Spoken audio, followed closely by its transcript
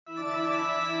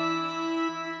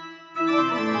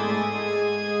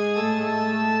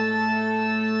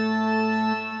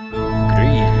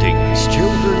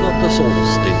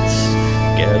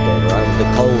gather round the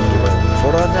cauldron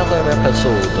for another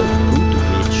episode of Good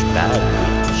Witch, Bad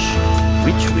Witch.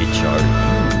 Which witch are you?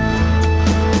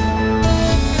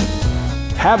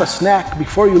 Have a snack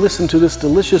before you listen to this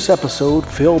delicious episode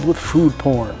filled with food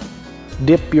porn.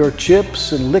 Dip your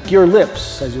chips and lick your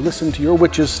lips as you listen to your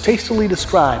witches tastily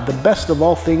describe the best of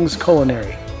all things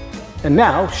culinary. And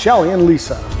now, Shelly and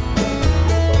Lisa.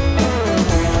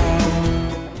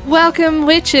 Welcome,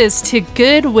 witches, to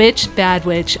Good Witch, Bad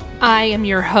Witch. I am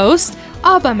your host,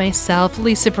 all by myself,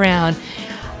 Lisa Brown.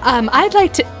 I'd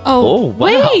like to... Oh, wow.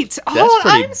 Wait! That's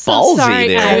pretty I'm so ballsy sorry.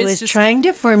 there. I was trying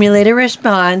to formulate a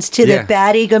response to Yeah. the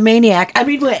bad egomaniac. I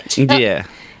mean, witch. Yeah.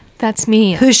 That's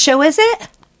me. Whose show is it?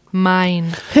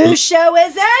 Mine. Whose show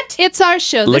is it? It's our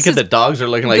show. Look This at is the dogs are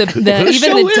looking like, the, whose even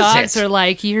show the is dogs it? are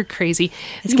like, you're crazy.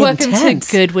 It's getting Welcome tense.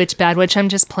 to Good Witch, Bad Witch. I'm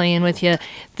just playing with you.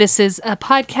 This is a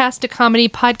podcast, a comedy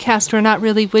podcast. We're not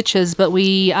really witches, but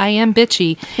I am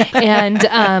bitchy. And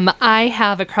I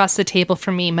have across the table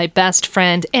from me my best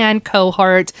friend and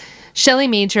cohort, Shelly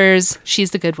Majors.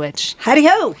 She's the Good Witch. Howdy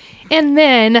ho. And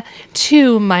then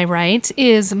to my right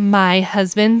is my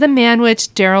husband, the man witch,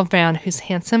 Daryl Brown, who's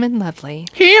handsome and lovely.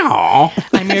 Yeah.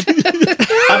 I'm your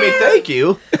I mean, thank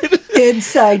you.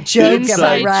 Inside joke, am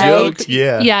I Inside right? joke.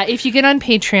 Yeah. Yeah, if you get on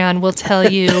Patreon, we'll tell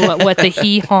you what the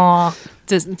hee-haw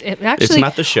does. Actually, It's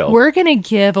not the show. We're going to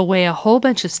give away a whole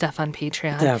bunch of stuff on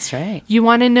Patreon. That's right. You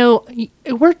want to know,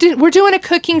 we're doing a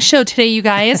cooking show today, you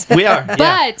guys. We are, yeah.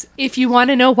 But if you want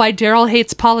to know why Daryl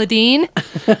hates Paula Deen,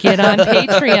 get on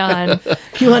Patreon.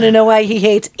 You want to know why he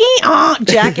hates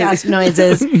jackass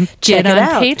noises? Get Check on it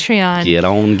out. Patreon. Get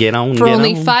on. For get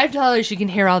only on. $5, you can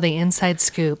hear all the inside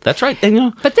scoop. That's right. And, you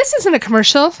know, But this isn't a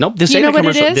commercial. nope, this Do you ain't know a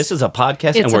what it commercial. is? This is a podcast,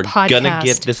 It's and a we're going to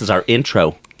podcast. this is our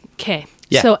intro. Okay.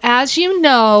 Yeah. So as you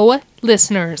know,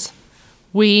 listeners,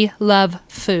 we love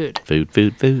food. Food.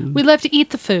 We love to eat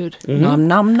the food. Nom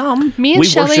nom nom. Me and We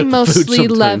Shelly worship the food mostly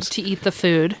love sometimes. to eat the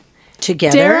food.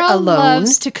 Together, Daryl alone.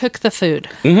 loves to cook the food.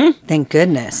 Thank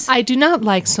goodness. I do not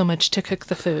like so much to cook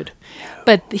the food,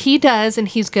 but he does, and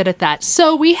he's good at that.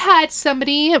 So we had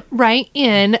somebody write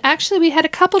in. Actually, we had a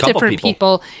couple different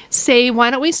people say, why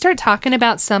don't we start talking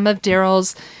about some of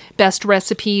Daryl's best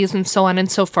recipes and so on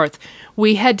and so forth.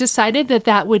 We had decided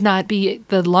that would not be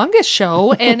the longest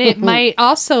show, and it might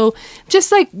also,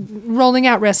 just like rolling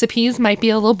out recipes, might be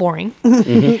a little boring.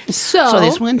 So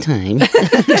this one time,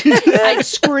 I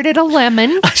squirted a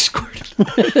lemon.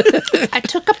 I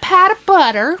took a pat of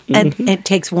butter. And it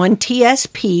takes 1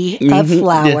 TSP of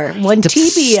flour, 1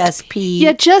 TBSP.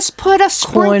 You just put a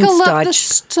sprinkle of the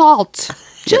salt.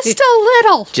 Just a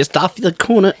little. just off the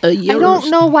corner of yours. I don't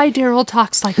know why Daryl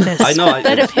talks like this. I know.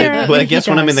 But apparently but I guess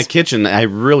he when I'm in does. the kitchen, I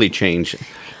really change.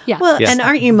 Yeah. Well, Yes. and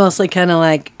aren't you mostly kind of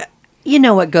like, you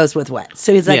know what goes with what?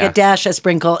 So he's like Yeah. a dash, a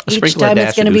sprinkle. Each sprinkle, a time dash,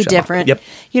 it's going a to be douche. different. Yep.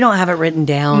 You don't have it written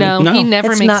down. no, No. he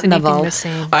never It's makes not anything Naval. the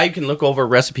same. I can look over a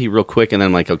recipe real quick, and then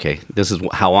I'm like, okay, this is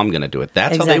how I'm going to do it.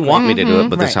 That's how they Exactly. want me to do it,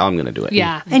 but this is Right. how I'm going to do it.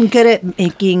 Yeah. And good at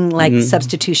making like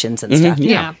substitutions and stuff.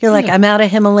 Yeah. You're like, I'm out of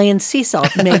Himalayan sea salt.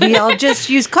 Maybe I'll just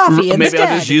use coffee instead. Maybe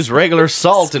I'll just use regular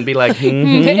salt and be like,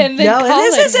 And then No, call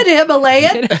this it. isn't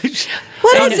Himalayan.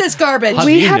 What is this garbage? How do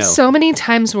We you have know? so many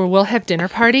times where we'll have dinner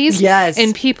parties. Yes.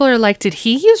 And people are like, did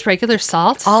he use regular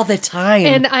salt? All the time.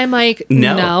 And I'm like,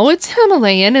 No. no, it's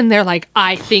Himalayan. And they're like,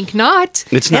 I think not.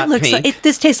 it's it not looks pink. like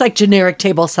this tastes like generic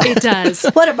table salt. It does.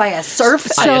 What am I, a surf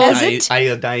peasant?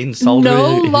 Iodine salt.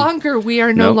 No longer. We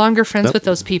are no Nope. longer friends Nope. with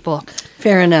those people.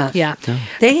 Fair enough. Yeah.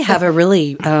 They have a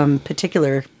really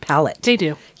particular palate. They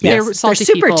do. Yes. They're salty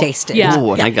super people. tasty. Yeah.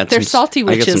 Ooh, and I got They're some, salty I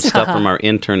got some witches. stuff from our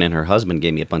intern, and her husband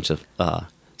gave me a bunch of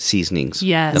seasonings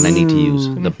Yes. that I need to use.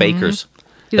 The bakers.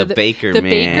 You know, The baker, the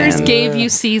man. bakers gave you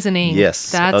seasoning.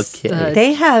 Yes, That's okay. the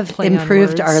They have play on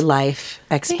improved words. our life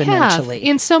They have, exponentially.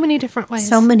 in so many different ways.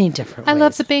 So many different I ways.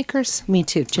 love the bakers. Me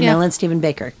too. Janelle Yeah. and Stephen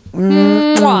Baker.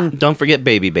 Mwah. Don't forget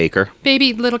Baby Baker.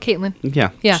 Baby, little Caitlin. Yeah,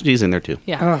 Yeah. she's in there too.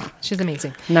 Yeah, she's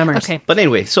amazing. Numbers. Okay. But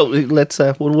anyway, so let's.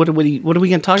 What are we going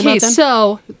to talk Okay, about then?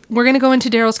 so we're going to go into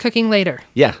Daryl's cooking later.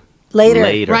 Yeah,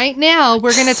 Later. Right now,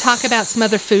 we're going to talk about some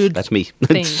other food That's me.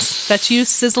 things. That's you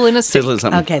sizzling a steak. Sizzling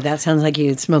something. Okay, that sounds like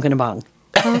you smoking a bong.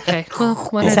 Okay. Well,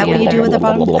 one Is or that the what you other. do with a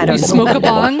bong? I don't You know. smoke a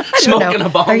bong? I don't Smoking know. a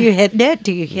bong. Are you hitting it?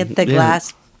 Do you hit the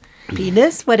glass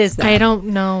penis? What is that? I don't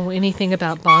know anything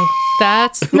about bong.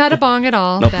 That's not a bong at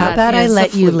all. Nope. That How about I is a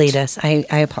let you flute. lead us? I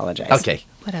apologize. Okay,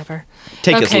 Whatever.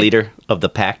 take us, Okay. leader of the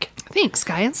pack. Thanks,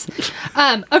 guys.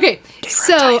 Okay,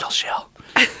 so Shell.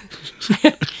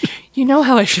 you know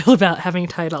how I feel about having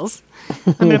titles.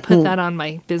 I'm going to put that on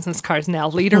my business cards now.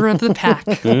 Leader of the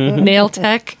pack, nail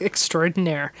tech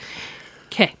extraordinaire.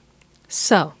 Okay,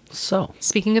 so So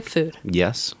speaking of food,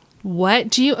 yes, What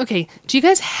do you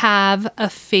guys have a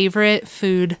favorite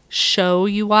food show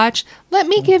you watch? Let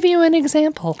me give you an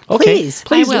example. Okay.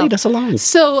 Please I will. lead us along.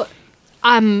 So,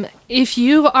 if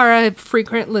you are a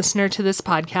frequent listener to this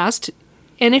podcast,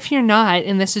 and if you're not,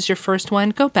 and this is your first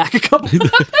one, go back a couple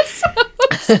episodes.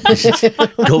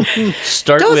 Go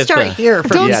start Don't with start here.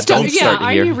 Don't start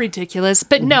are here. you ridiculous?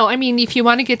 But no, I mean, if you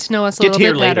want to get to know us a Get little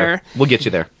here bit later. better, We'll get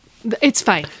you there. it's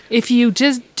fine. If you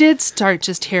just did start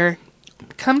just here,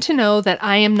 come to know that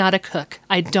I am not a cook.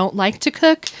 I don't like to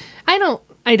cook. I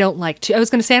don't like to. I was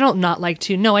going to say I don't not like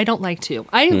to. No, I don't like to.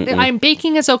 I'm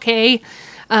baking is okay.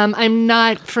 I'm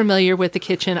not familiar with the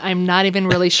kitchen. I'm not even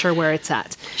really sure where it's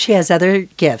at. She has other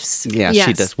gifts. Yeah, she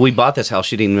Yes. does. We bought this house.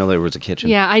 She didn't know there was a kitchen.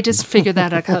 Yeah, I just figured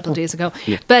that out a couple days ago.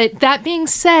 But that being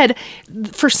said,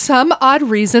 for some odd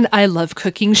reason, I love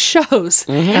cooking shows.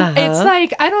 It's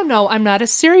like, I don't know, I'm not a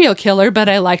serial killer, but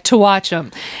I like to watch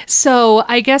them. So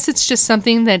I guess it's just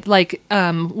something that, like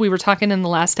we were talking in the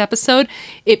last episode,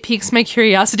 it piques my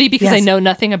curiosity because I Yes. know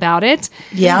nothing about it.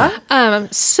 Yeah.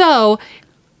 So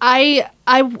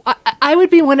I would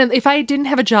be one of, if I didn't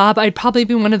have a job, I'd probably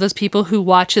be one of those people who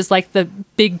watches like the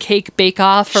Big Cake Bake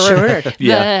Off or Sure.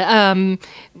 the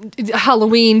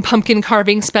Halloween pumpkin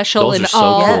carving special Those and are so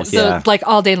all cool, the, yeah. like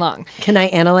all day long. Can I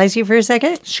analyze you for a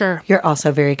second? Sure. You're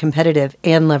also very competitive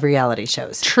and love reality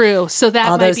shows. True. So that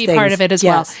All might those be things. part of it as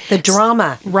Yes. well. The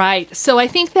drama. Right. So I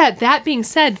think that being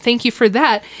said, thank you for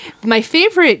that. My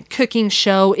favorite cooking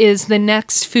show is the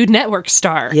next Food Network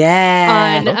star.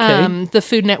 Yeah. On the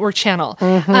Food Network channel.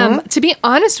 To be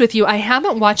honest with you, I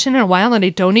haven't watched it in a while and I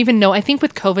don't even know. I think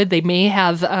with COVID, they may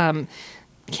have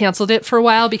canceled it for a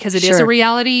while because it is Sure. a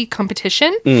reality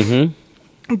competition.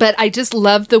 But I just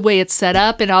love the way it's set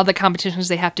up and all the competitions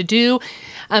they have to do.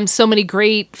 So many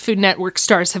great Food Network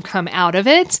stars have come out of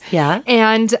it. Yeah.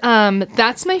 And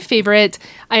that's my favorite.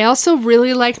 I also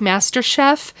really like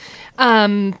MasterChef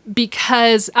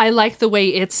because I like the way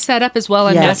it's set up as well.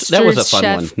 And Yes. That was a fun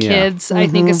MasterChef one. Yeah. Kids, I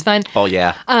think is fun. Oh,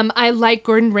 yeah. I like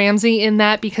Gordon Ramsay in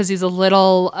that because he's a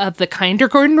little of the kinder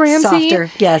Gordon Ramsay. Softer,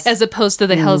 yes. As opposed to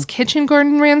the Hell's Kitchen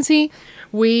Gordon Ramsay.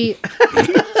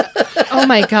 Oh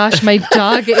my gosh, my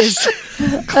dog is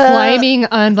climbing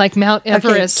on like Mount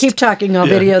Everest. Okay, keep talking. I'll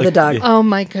video the dog. Oh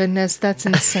my goodness, that's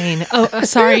insane. Oh,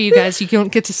 sorry, you guys, you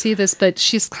don't get to see this, but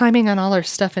she's climbing on all her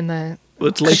stuff in the.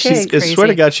 It's like Okay. I swear to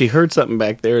Crazy. God, she heard something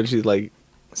back there, and she's like,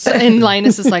 And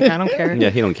Linus is like, I don't care. "Yeah,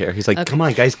 he don't care." He's like, "Come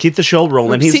on, guys, keep the show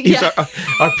rolling." He's, See, he's yeah.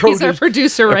 our He's our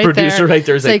producer right there. Producer right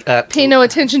there is It's like, pay no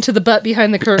attention to the butt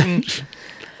behind the curtain.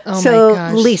 Oh So, my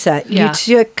gosh. Lisa, Yeah.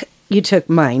 you took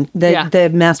mine, the Yeah.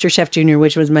 Master Chef Junior,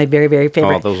 which was my very, very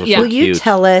favorite. Oh, those were Yeah. so Will you cute.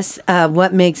 tell us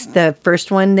what makes the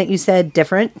first one that you said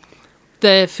different?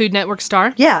 The Food Network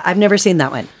star. Yeah, I've never seen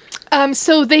that one.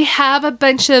 So they have a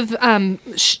bunch of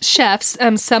chefs.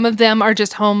 Some of them are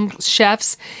just home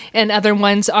chefs, and other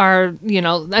ones are,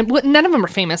 none of them are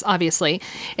famous, obviously,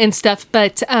 and stuff.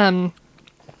 But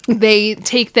they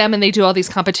take them and they do all these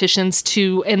competitions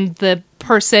and the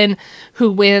person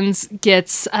who wins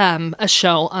gets a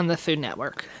show on the Food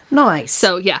Network. Nice.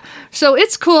 So yeah, so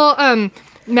it's cool.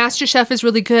 MasterChef is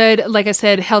really good. Like I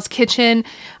said, Hell's Kitchen.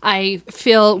 I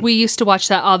feel we used to watch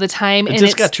that all the time. It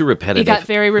just got too repetitive, It got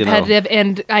very you know. repetitive,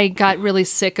 and I got really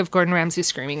sick of Gordon Ramsay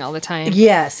screaming all the time.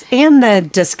 Yes, and the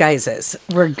disguises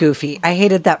were goofy. I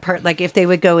hated that part. Like if they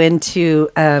would go into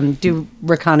do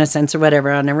reconnaissance or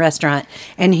whatever on a restaurant,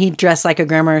 and he'd dress like a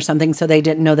grandma or something, so they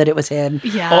didn't know that it was him.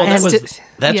 Yeah. Oh, And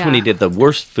that's when he did the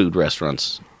worst food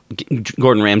restaurants.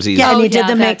 Gordon Ramsay's. Yeah, and he Oh, did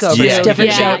the that's makeovers, true.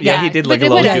 different yeah, shows. yeah, he did like But a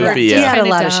little whatever. goofy. He Yeah. had a Kinda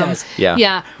lot of dumb. shows. Yeah.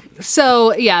 Yeah.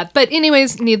 So yeah, but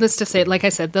anyways, needless to say, like I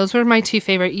said, those were my two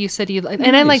favorite. You said you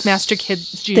and I like Master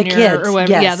Kids Junior Kids, or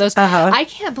whatever. yes. Yeah, those. Uh-huh. I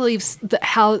can't believe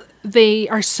how they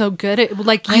are so good at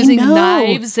like I using know.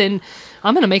 knives and.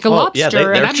 I'm gonna make a lobster, yeah, and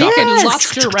they're I'm chopping. making Yes.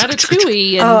 lobster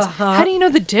ratatouille. And how do you know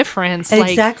the difference?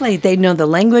 Exactly. They know the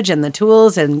language and the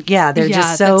tools, and yeah, they're Yeah,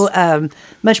 just so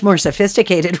much more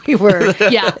sophisticated we were.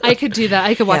 Like, yeah, I could do that.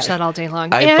 I could watch Yeah. that all day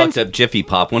long. I and fucked up Jiffy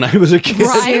Pop when I was a kid.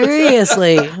 Right.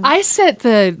 Seriously. I set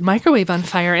the microwave on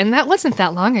fire, and that wasn't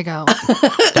that long ago.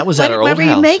 That was at our What old were you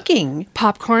house. making?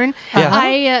 Popcorn. Yeah.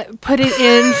 I put it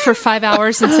in for 5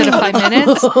 hours instead of 5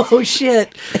 minutes. Oh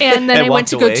shit. And then And I went walked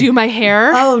to go away. do my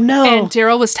hair. Oh, no. And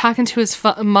Daryl was talking to his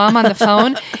mom on the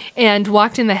phone and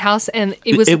walked in the house, and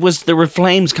There were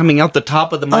flames coming out the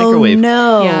top of the microwave. Oh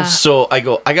no. Yeah. So I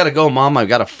go, I gotta go, Mom. I've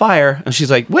got a fire. And she's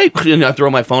like, wait. And I throw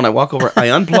my phone. I walk over. I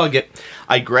unplug it.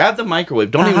 I grab the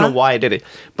microwave. Don't even know why I did it,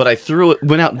 but I threw it.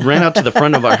 ran out to the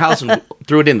front of our house and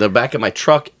threw it in the back of my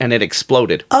truck, and it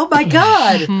exploded. Oh my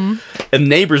God. Mm-hmm. And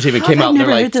neighbors even came I've out. And never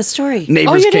they're like, heard this story. Oh,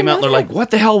 Neighbors you came didn't out. And know they're that? like,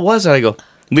 what the hell was it? I go,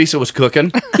 Lisa was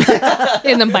cooking.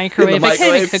 in the microwave. In the I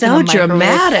kinda microwave. cook in So the microwave.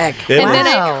 dramatic. It And then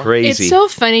Wow. Crazy. It's so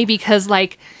funny because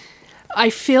like I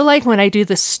feel like when I do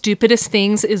the stupidest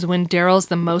things is when Daryl's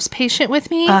the most patient with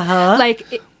me.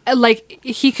 Like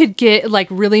he could get like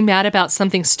really mad about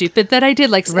something stupid that I did.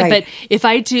 Like, Right. but if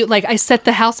I do, like, I set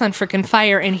the house on freaking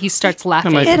fire and he starts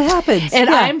laughing, like- It happens. and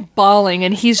yeah. I'm bawling,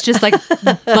 and he's just like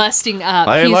busting up.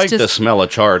 I He's like just, the smell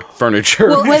of charred furniture.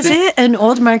 Was it an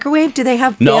old microwave? Do they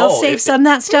have No, fail safes it- on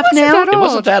that stuff wasn't now? that It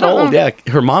wasn't that Uh-uh. old. Yeah,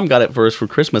 her mom got it for us for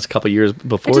Christmas a couple years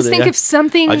before. I just think if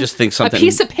something, I just think something, a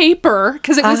piece of paper,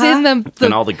 because it was in and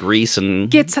the all the grease and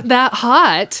gets that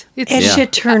hot. It's It Yeah.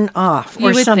 should turn off You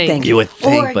or would something. think. You would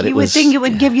think, or but you it would was- think it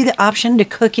would give you the option to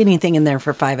cook anything in there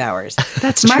for 5 hours.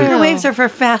 That's true. Microwaves are for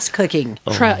fast cooking.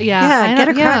 Yeah, Yeah, I get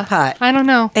don't- a crock pot. I don't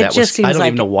know. It that just was, seems I don't like.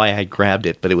 even know why I grabbed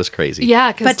it, but it was crazy.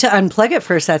 Yeah, But to unplug it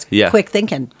first, that's Yeah. quick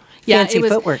thinking. Fancy it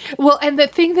was, footwork. Well, and the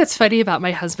thing that's funny about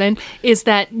my husband is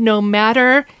that no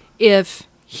matter if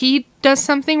he does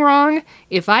something wrong,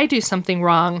 if I do something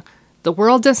wrong, the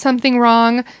world does something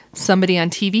wrong, somebody on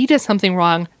TV does something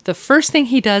wrong, the first thing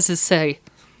he does is say,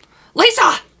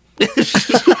 Lisa!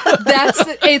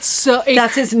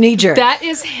 That's his knee jerk. That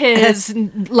is his,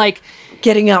 like,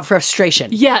 Getting out frustration.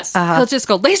 yes. Uh-huh. He'll just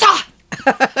go, Lisa!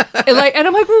 and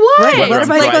I'm like, why? Right, what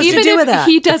am I Like, supposed to even do if with that?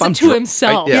 he does If I'm it to dr-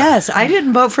 himself. Yeah. Yes, I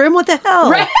didn't vote for him. What the hell?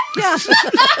 Right. Yeah.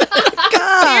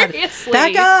 God. Seriously.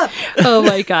 Back up. Oh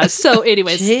my gosh. So,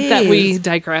 anyways, that we Jeez.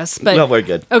 digress. But Well, we're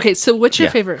good. Okay, so what's your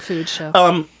Yeah. favorite food show?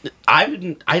 I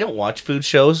don't watch food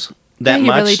shows that No, you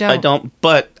much. really don't. I don't.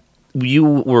 But you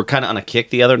were kind of on a kick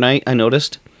the other night. I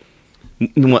noticed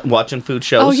watching food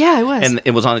shows. Oh, yeah, I was. and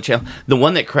it was on a channel. The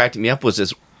one that cracked me up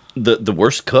was the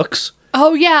worst cooks.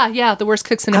 Oh yeah, the worst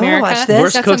cooks in I wanna America. watch this.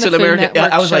 Worst That's cooks on in the Food America.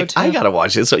 Network I was show, like, too. I gotta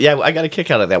watch it. So yeah, I got a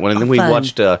kick out of that one. And then we fun.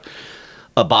 watched a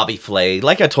Bobby Flay.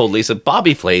 Like I told Lisa,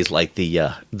 Bobby Flay's like the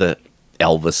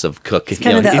Elvis of cooking. It's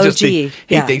kind of the OG. He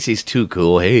Yeah. thinks he's too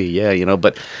cool. Hey, yeah,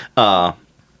 but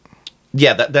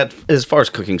yeah, that as far as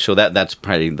cooking show, that's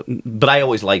probably. But I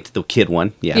always liked the kid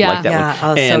one. Yeah, Yeah. I like that Yeah,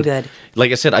 one. oh, so And good.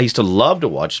 Like I said, I used to love to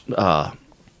watch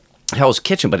Hell's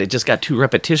Kitchen, but it just got too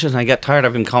repetitious, and I got tired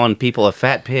of him calling people a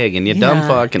fat pig and you dumb Yeah,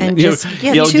 fuck, and, and you know, just-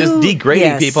 yeah, just too- degrading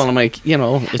yes. people. And I'm like,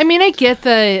 I mean, I get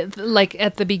the like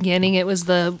at the beginning it was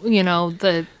the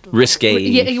risque.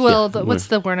 yeah, well, what's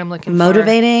the word I'm looking for?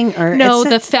 Motivating or No, it's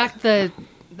the a- fact the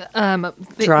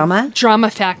drama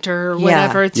factor or Yeah.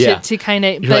 whatever Yeah. to kind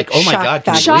of You're like, oh my shock god,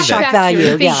 can factor. you shock believe that? Shock value,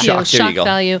 Thank yeah. you. Shock, there you Shock go.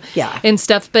 value. Yeah. And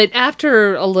stuff. But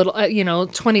after a little,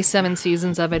 27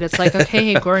 seasons of it, it's like,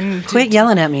 okay, Gordon, Quit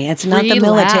yelling at me. It's not the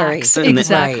military. relax. And then-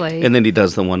 Exactly. And then he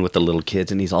does the one with the little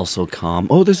kids, and he's all so calm.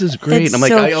 Oh, this is great. It's and I'm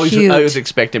like, so I always cute.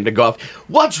 expect him to go off.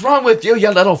 What's wrong with you, you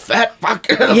little fat fuck?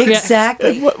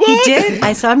 Exactly. He did.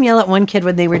 I saw him yell at one kid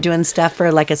when they were doing stuff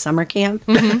for like a summer camp,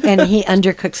 and he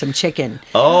undercooked some chicken.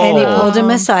 Oh. And he pulled him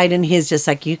aside, and he's just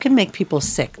like, "You can make people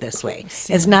sick this way.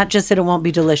 It's not just that it won't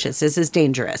be delicious. This is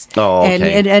dangerous." Oh,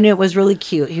 okay. And it was really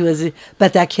cute. He was,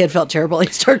 but that kid felt terrible. He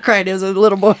started crying. He was a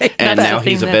little boy. And That's now the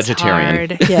thing he's a that's vegetarian.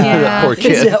 hard. Yeah. Poor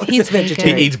kid. He's very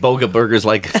vegetarian. He eats boga burgers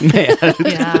like man.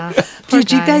 Yeah. Poor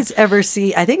Did you guy. guys ever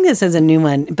see? I think this is a new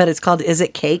one, but it's called "Is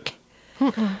It Cake?"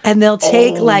 And they'll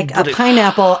take like a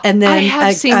pineapple and I then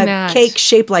have a seen that. cake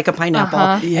shaped like a pineapple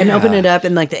and open it up,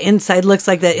 and like the inside looks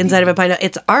like the inside of a pineapple.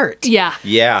 It's art. Yeah.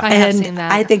 Yeah. I have And seen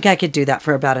that. I think I could do that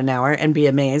for about an hour and be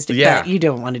amazed. Yeah. But you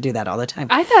don't want to do that all the time.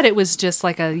 I thought it was just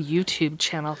like a YouTube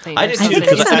channel thing. I or did something. too,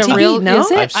 'cause Is I- it a TV, real? no? Is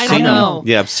it? I've I seen don't know. them.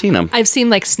 Yeah, I've seen them. I've seen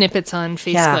like snippets on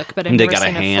Facebook, Yeah. but I've And they never got a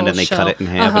seen hand full and they show. cut it in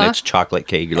half, and it's chocolate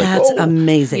cake. You're like, That's oh,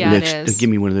 amazing. Yeah. looks- it is. give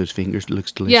me one of those fingers. It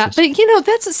looks delicious. Yeah, but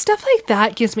that's stuff like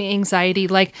that gives me anxiety.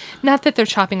 Like, not that they're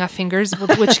chopping off fingers,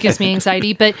 which gives me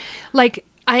anxiety, but like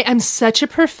I'm such a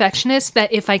perfectionist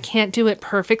that if I can't do it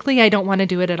perfectly, I don't want to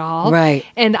do it at all. Right.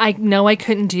 And I know I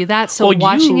couldn't do that, so Well,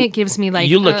 watching you- it gives me like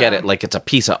you look at it like it's a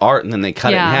piece of art, and then they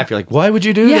cut it in Yeah. half. You're like, why would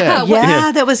you do Yeah, that? well-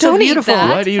 Yeah, that was so Don't eat beautiful. that.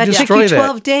 Why do you That took destroy you that?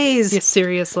 12 days. Yeah,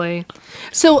 seriously.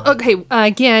 So okay,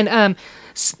 again,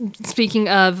 speaking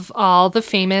of all the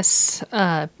famous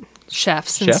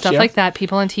chefs and Chefs, stuff yeah. like that,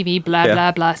 people on TV, blah Yeah.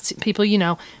 blah blah, people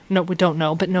no, we don't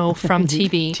know, but know from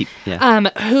TV. Yeah.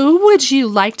 Who would you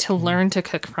like to learn to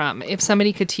cook from? If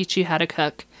somebody could teach you how to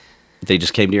cook, They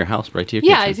just came to your house, right to your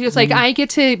yeah, kitchen. it's like I get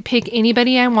to pick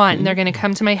anybody I want, and they're going to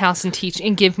come to my house and teach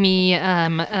and give me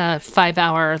a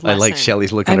 5-hour lesson. I like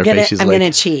Shelly's look on I'm her gonna face. She's I'm like,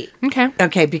 gonna cheat. Okay.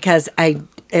 Okay, because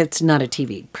it's not a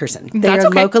TV person. They That's are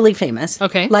okay. locally famous.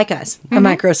 Okay. Like us, a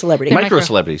micro celebrity. micro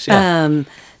celebrities. Yeah.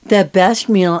 The best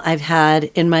meal I've had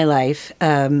in my life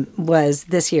was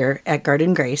this year at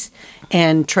Garden Grace,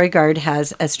 and Troy Gard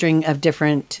has a string of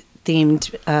different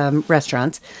themed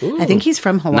restaurants. I think he's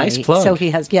from Hawaii. Nice plug. So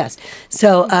he has, yes.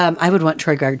 So I would want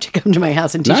Troy Gard to come to my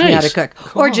house and teach me how to Nice.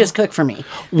 cook or just cook for me.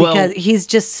 Well- Because he's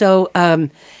just so,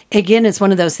 again, it's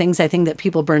one of those things I think that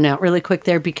people burn out really quick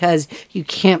there because you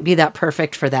can't be that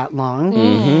perfect for that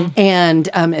long. And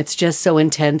it's just so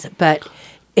intense, but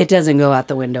it doesn't go out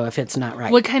the window if it's not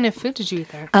right. What kind of food did you eat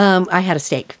there? I had a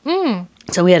steak.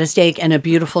 So we had a steak and a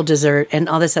beautiful dessert and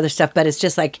all this other stuff, but it's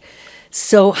just like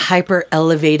so hyper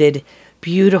elevated,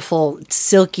 beautiful,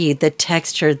 silky, the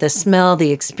texture, the smell,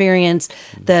 the experience,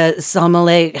 the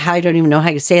sommelier, I don't even know how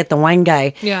you say it, the wine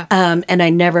guy. Yeah. And I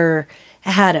never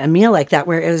had a meal like that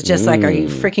where it was just like, are you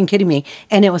freaking kidding me?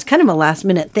 And it was kind of a last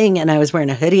minute thing. And I was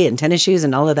wearing a hoodie and tennis shoes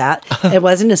and all of that. It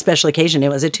wasn't a special occasion. It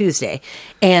was a Tuesday.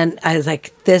 And I was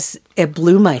like, it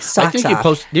blew my socks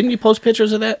off. Didn't you post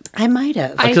pictures of that? I might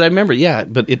have. Because I remember, yeah,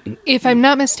 but it. If I'm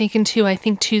not mistaken, too, I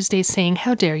think Tuesday's saying,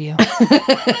 "How dare you?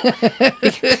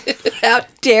 How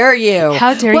dare you?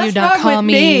 How dare you What's not wrong call with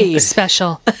me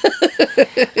special?"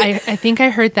 I think I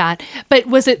heard that. But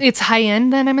was it's high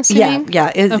end then? I'm assuming.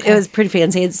 Yeah. It was pretty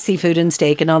fancy. It's seafood and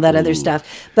steak and all that other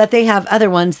stuff. But they have other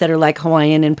ones that are like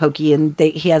Hawaiian and poke, and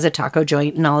he has a taco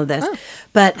joint and all of this.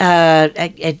 But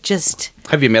it just.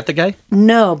 Have you met the guy?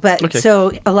 No, but Okay.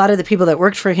 so a lot of the people that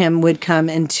worked for him would come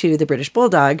into the British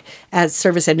Bulldog as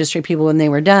service industry people when they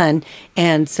were done.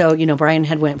 And so, Brian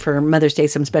had went for Mother's Day,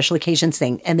 some special occasions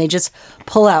thing, and they just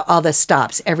pull out all the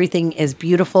stops. Everything is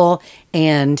beautiful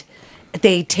and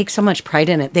they take so much pride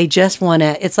in it. They just want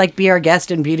to, it's like Be Our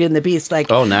Guest in Beauty and the Beast. Like,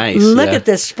 Oh, nice. Look Yeah. at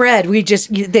this spread.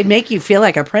 They make you feel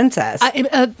like a princess.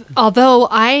 Although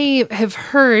I have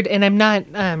heard, and I'm not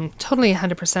totally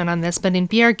 100% on this, but in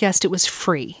Be Our Guest, it was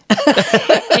free.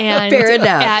 And Fair enough.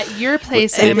 at your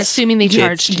place, I'm assuming they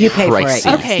charged you. You pay for it.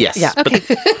 Pricey. Okay. Yes. Yeah. Okay.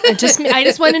 I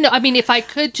just want to know. I mean, if I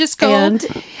could just go, And-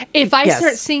 if I yes.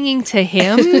 start singing to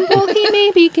him, will he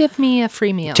maybe give me a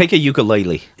free meal? Take a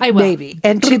ukulele. I will. Maybe.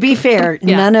 And to be fair,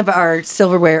 Yeah. none of our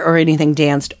silverware or anything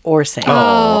danced or sang.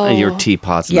 Oh, and your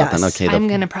teapots, Yes. nothing. Okay. I'm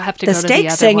gonna have to The go to the steak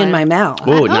other sang one. in my mouth.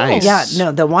 Oh, nice. Yeah,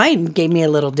 no, the wine gave me a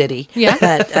little ditty. Yeah?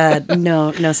 But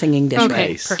no singing dish. Okay,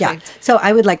 Right. perfect. Yeah. So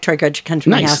I would like Troy Gard to come to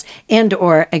my Nice. house and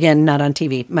or, again, not on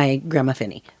TV, my Grandma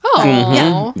Finney. Oh,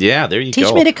 Yeah. Yeah, there you go.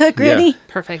 Teach me to cook, Yeah. Granny.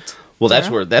 perfect. Well,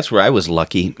 that's where I was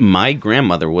lucky. My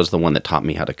grandmother was the one that taught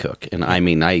me how to cook, and I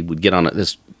mean, I would get on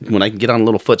when I could get on a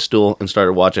little footstool and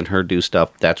started watching her do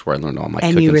stuff. That's where I learned all my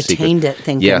And cooking you secrets. retained it,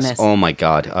 thank yes. goodness. Oh my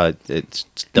God, it's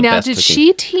the Now, best. did cooking.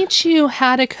 she teach you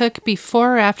how to cook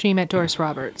before or after you met Doris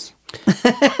Roberts?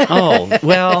 Oh,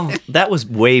 well, that was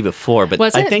way before, but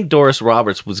Was I it? think Doris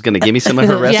Roberts was going to give me some of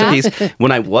her Yeah? recipes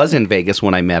when I was in Vegas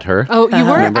when I met her. Oh, you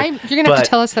were? Remember? You're going to have But to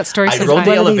tell us that story I sometime. rode the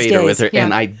One of these elevator with her, days. Yeah.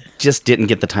 and I just didn't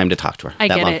get the time to talk to her. I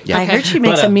that get long. it. Yeah. I Okay. heard she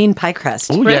makes But, a mean pie crust.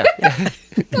 Oh, yeah.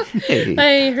 Hey.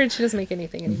 I heard she doesn't make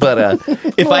anything anymore. But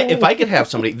if I could have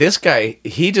somebody, this guy,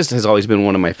 he just has always been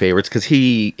one of my favorites because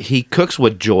he cooks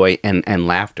with joy and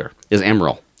laughter. Is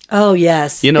Emerald. Oh,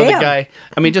 yes. You know Bam. the guy.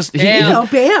 I mean, just Bam. Oh,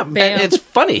 bam. Bam. And it's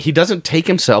funny. He doesn't take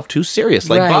himself too serious.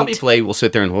 Like Right. Bobby Flay will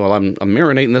sit there and, well, I'm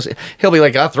marinating this. He'll be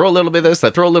like, I'll throw a little bit of this, I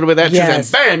throw a little bit of that. Yes.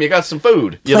 And bam, you got some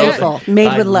food. You know? Playful,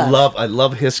 made with love. I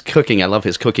love his cooking. I love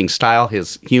his cooking style,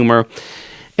 his humor.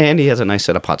 And he has a nice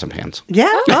set of pots and pans. Yeah.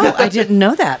 Oh, I didn't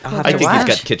know that. I'll have I to think watch.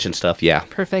 he's got kitchen stuff, yeah.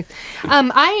 Perfect.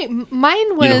 Mine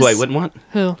was. You know who I wouldn't want?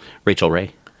 Who? Rachel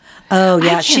Ray. Oh,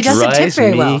 yeah. She doesn't tip Drives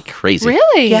very me well. crazy.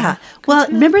 Really? Yeah. Well,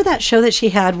 remember that show that she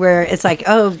had where it's like,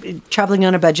 oh, traveling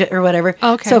on a budget or whatever?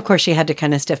 Okay. So, of course, she had to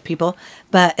kind of stiff people.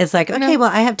 But it's like, okay, well,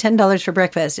 I have $10 for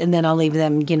breakfast, and then I'll leave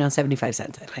them, 75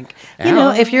 cents, I think.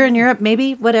 If you're in Europe,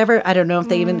 maybe, whatever. I don't know if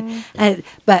they even...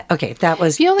 but, okay, that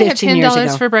was If you only have 15 years ago.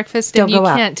 $10 for breakfast Don't and you go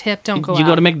out. can't tip, don't go out. You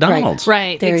go to McDonald's.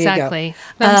 Right, There you go. exactly.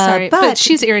 I'm sorry. But but-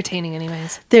 she's irritating,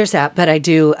 anyways. There's that, but I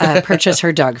do purchase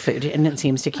her dog food, and it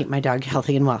seems to keep my dog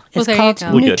healthy and well. It's there you called go.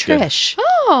 Well, good, good. Nutrish.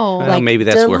 Oh. Well, Like maybe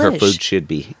that's where her delish. food should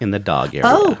be, in the dog area.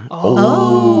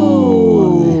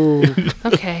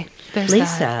 Okay. There's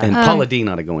Lisa. that. And Paula Dean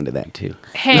ought to go into that, too.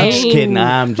 Hey. I'm just kidding.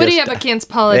 What do you have against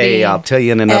Paula Hey, Dean? I'll tell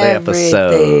you in another Everything.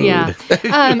 episode.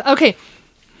 Yeah. Okay.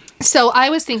 So I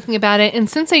was thinking about it, and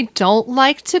since I don't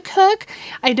like to cook,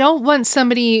 I don't want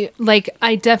somebody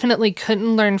I definitely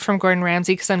couldn't learn from Gordon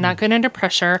Ramsay because I'm not good under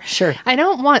pressure. Sure. I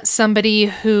don't want somebody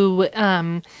who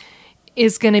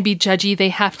is going to be judgy. They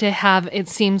have to have, it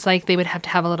seems like they would have to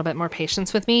have a little bit more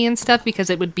patience with me and stuff, because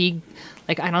it would be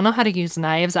like, I don't know how to use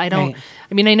knives. I don't, Right.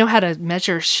 I mean, I know how to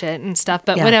measure shit and stuff,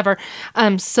 but Yeah. whatever.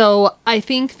 So I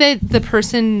think that the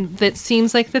person that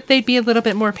seems like that they'd be a little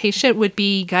bit more patient would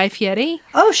be Guy Fieri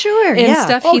Oh, sure. and yeah.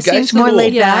 stuff. Oh, He Guy's seems more cool.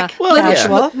 laid back, Well, yeah.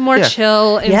 casual. more Yeah.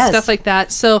 chill and Yes. stuff like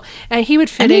that. So he would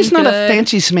fit And in he's not a good.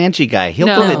 fancy smanchy guy. He'll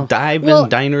No. go to dive Well, in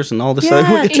diners and all this yeah,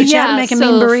 other. teach you how to make a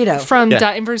mean burrito. From Yeah.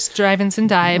 divers, drive-ins, and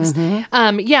dives.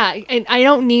 Yeah, and I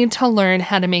don't need to learn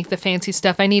how to make the fancy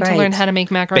stuff. I need to Right. learn how to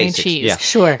make macaroni Basics, and cheese. yeah.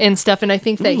 Sure. And stuff. And I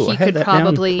think that Ooh, I he had could that down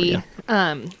probably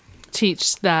for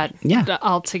teach that Yeah.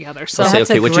 all together. So Say, That's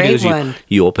okay, a what you do great is one.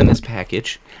 you open this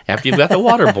package after you've got the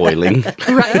water boiling.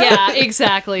 right, yeah,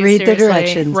 exactly. Read the seriously,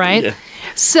 directions. right? Yeah.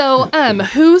 So,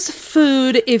 whose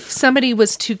food, if somebody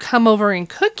was to come over and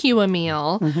cook you a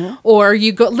meal, or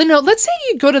you go, no, let's say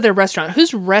you go to their restaurant,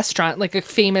 whose restaurant, like a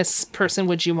famous person,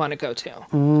 would you want to go to?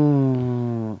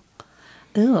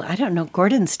 Ooh, I don't know.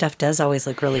 Gordon's stuff does always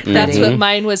look really pretty. That's what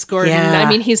mine was, Gordon. Yeah. I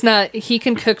mean, he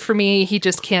can cook for me. He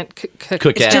just can't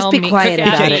Cook at- Just be quiet cook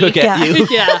about at it. me. Cook at you.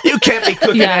 Yeah. You can't be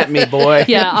cooking Yeah. at me, boy.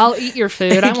 Yeah, I'll eat your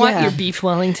food. I want Yeah. your beef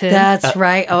Wellington. That's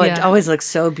right. Oh, it yeah. always looks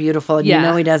so beautiful. And Yeah. you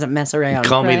know he doesn't mess around.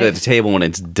 Call me Right. at the table when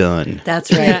it's done.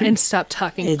 That's right. yeah, and stop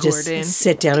talking, It Gordon. just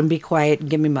sit down and be quiet and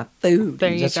give me my food.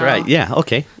 There you That's go. right. Yeah.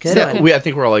 Okay. Good So one. I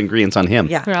think we're all in agreement on him.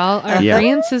 Yeah. We're all, our Yeah.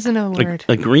 agreement isn't a word.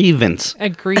 A grievance.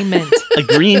 Agreement.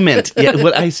 Agreement. Yeah.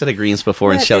 What I said agreements before,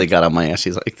 and What? Shelly got on my ass.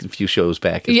 She's like a few shows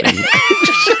back. Yeah.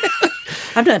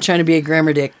 I'm not trying to be a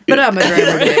grammar dick, but I'm a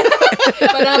grammar dick.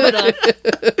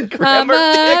 I'm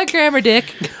a grammar dick.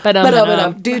 But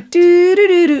Do, do, do,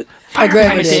 do, do. A grammar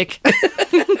grammar dick. dick.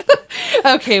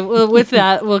 Okay, well, with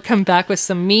that, we'll come back with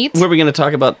some meat. What are we going to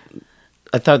talk about?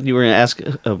 I thought you were going to ask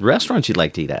a restaurant you'd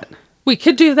like to eat at. We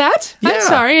could do that. Yeah. I'm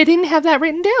sorry, I didn't have that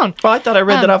written down. Oh, I thought I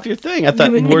read that off your thing. I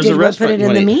thought, Did where's the we restaurant? put it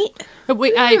in the meat?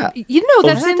 Wait, Yeah. you know,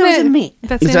 that's I in thought that was the in meat.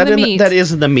 That's Is in that the in meat. that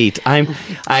is in the meat. I'm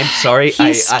sorry.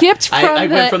 He skipped from I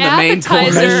went the from the main course.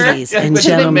 appetizer Ladies and I went to the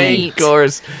gentlemen. main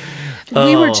course.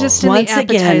 We were just in Once the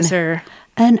again, appetizer.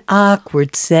 An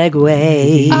awkward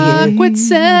segue. Awkward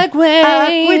segue.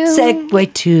 Awkward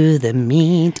segue to the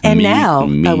meat. And now,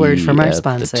 a word from our at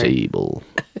sponsor. The table.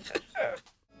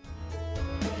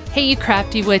 Hey, you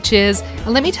crafty witches.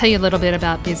 Let me tell you a little bit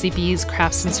about Busy Bees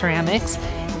Crafts and Ceramics.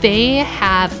 They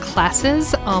have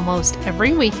classes almost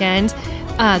every weekend.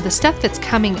 The stuff that's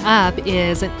coming up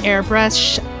is an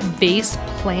airbrush vase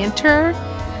planter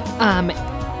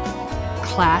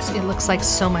class. It looks like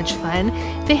so much fun.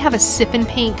 They have a sip and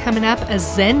paint coming up, a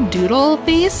Zen Doodle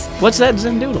vase. What's that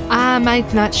Zen Doodle? I'm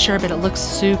not sure, but it looks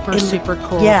super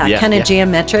cool. Yeah, Yeah, kind of yeah.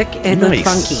 geometric. It looks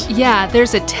Nice. funky. Yeah,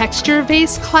 there's a texture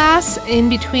vase class in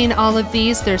between all of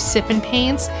these. There's sip and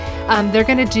paints. They're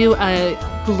going to do a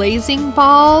glazing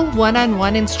ball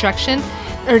one-on-one instruction.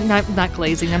 Or not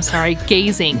glazing, I'm sorry,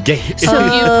 gazing. So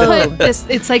you put this,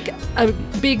 it's like a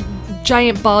big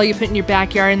giant ball you put in your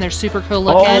backyard and they're super cool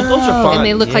looking. Oh, those are fun. And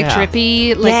they look like Yeah.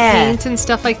 drippy, like Yeah. paint and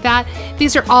stuff like that.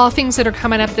 These are all things that are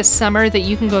coming up this summer that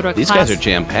you can go to a These class. guys are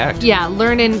jam packed. Yeah,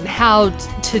 learning how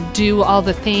to do all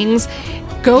the things.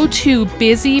 Go to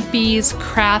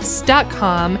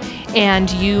busybeescrafts.com and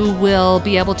you will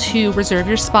be able to reserve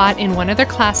your spot in one of their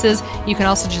classes. You can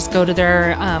also just go to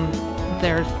their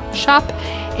shop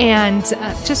and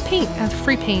just paint,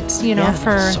 free paint, Yeah.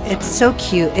 for It's so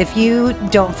cute. If you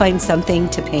don't find something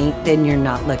to paint, then you're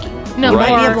not looking. No, you might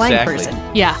be or- a blind Exactly. person.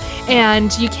 yeah,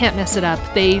 and you can't mess it up.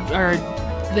 They are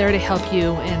there to help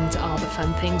you and all the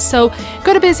fun things. So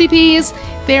go to Busy Bees.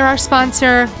 They're our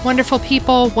sponsor. Wonderful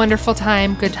people, wonderful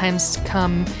time, good times to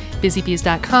come.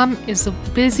 Busybees.com is the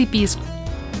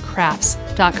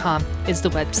busybeescrafts.com is the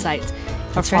website.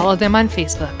 Or That's follow right. them on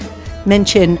Facebook.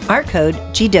 Mention our code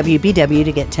GWBW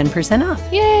to get 10% off.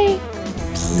 Yay!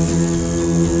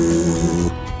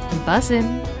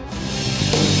 Buzzin'.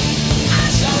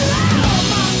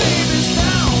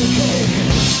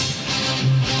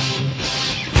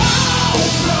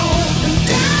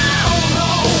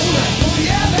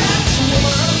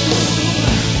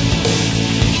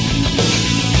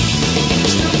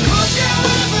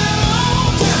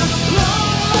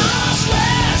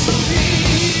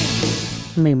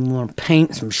 Maybe we'll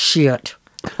paint some shit.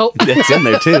 Oh, That's in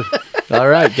there too. All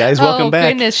right, guys, welcome back. Oh,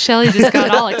 goodness. Shelly just got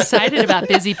all excited about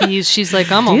Busy Bees. She's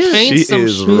like, I'm going to paint she some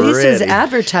is shit. Lisa's ready.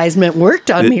 advertisement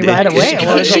worked on me right away. She-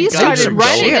 I was She like, started some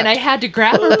running, shit. and I had to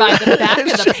grab her by the back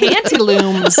of the panty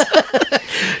looms.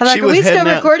 I'm like, She are was we still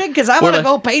heading out. recording? Because I want to like-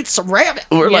 go paint some rabbit.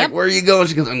 We're Yep. like, where are you going?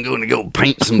 She goes, I'm going to go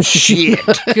paint some shit.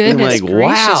 Goodness I'm like,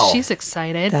 gracious, wow. she's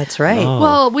excited. That's right.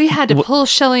 Well, we had to pull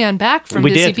Shelly on back from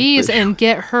We Busy did. Bees and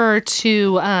get her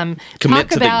to Commit talk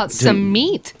to the- about to- some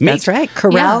meat. That's right.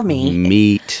 Corral Yeah. me.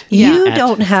 Meat. You Yeah.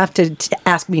 don't have to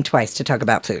ask me twice to talk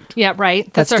about food. Yeah,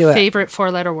 right. That's Let's do our it. favorite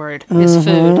four-letter word is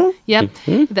food. Yep,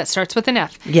 that starts with an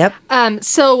F. Yep.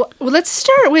 So let's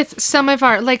start with some of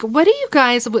our what do you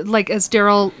guys like? As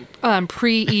Daryl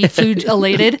pre-food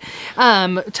elated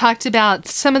talked about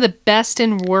some of the best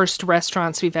and worst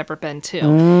restaurants we've ever been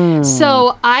to.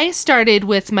 So I started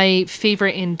with my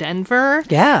favorite in Denver.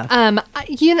 Yeah.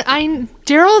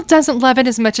 Daryl doesn't love it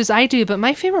as much as I do, but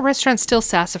my favorite restaurant's still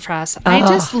Sassafras. I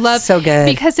just love so good.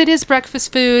 because it is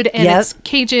breakfast food and Yep. it's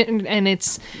Cajun and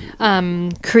it's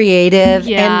Creative.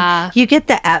 Yeah. And you get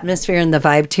the atmosphere and the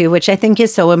vibe too, which I think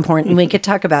is so important. We could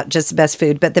talk about just the best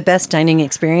food, but the best dining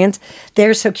experience.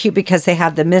 They're so cute because they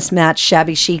have the mismatched,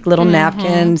 shabby chic little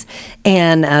napkins,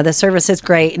 and the service is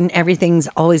great, and everything's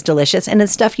always delicious. And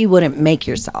it's stuff you wouldn't make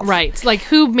yourself. right. Like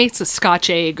who makes a Scotch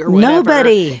egg or whatever?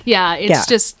 Nobody. Yeah, it's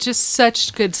Yeah. just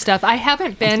such good stuff. I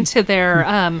haven't been to their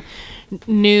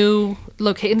new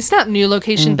location. It's not new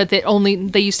location, but they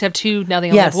used to have two. Now they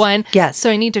only Yes, have one. yes. So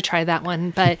I need to try that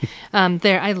one. But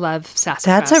I love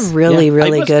Sassafras. That's a really, Yeah.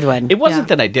 really It was- good one. It wasn't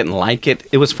Yeah. that I didn't like it.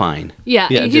 It was fine. Yeah,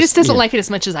 he just doesn't yeah. like it as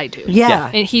much as I do.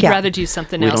 Yeah. And he'd Yeah. rather do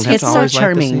something We else. don't have It's to so always like the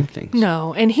charming. same things.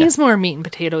 No, and he's more meat and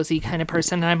potatoes-y kind of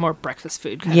person, and I'm more breakfast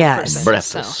food kind Yes. of person.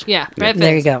 Breakfast. So, yeah, breakfast.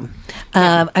 There you go.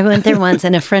 I went there once,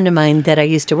 and a friend of mine that I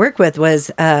used to work with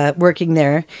was working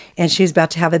there, and she was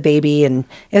about to have a baby, and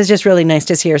it was just really nice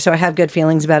to see her. So I have good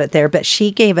feelings about it there. But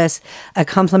she gave us a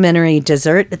complimentary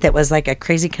dessert that was like a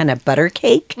crazy kind of butter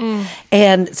cake,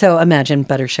 and so imagine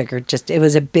butter sugar. It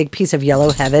was a big piece of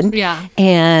yellow heaven. Yeah.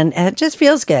 And it just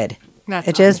feels good. That's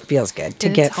it just feels good to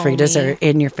It's get free homey. dessert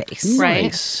in your face. Right.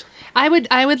 Nice. I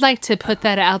would like to put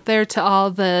that out there to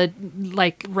all the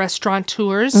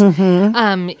restaurateurs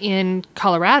in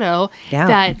Colorado Yeah.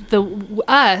 that the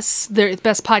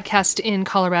best podcast in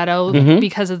Colorado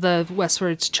because of the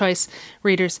Westward's Choice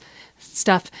readers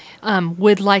stuff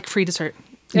would like free dessert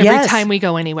every Yes. time we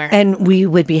go anywhere. And we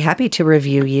would be happy to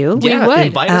review you. Yeah, would.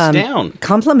 invite us down.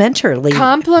 Complimentarily.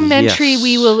 Complimentary, Yes.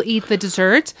 we will eat the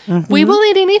dessert. We will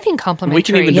eat anything complimentary. We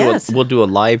can even Yes. we'll do a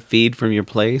live feed from your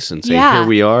place and say, Yeah. here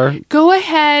we are. Go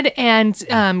ahead and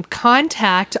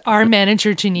contact our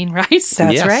manager, Janine Rice.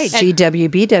 That's Yes. right.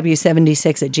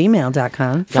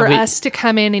 GWBW76@gmail.com. for we- us to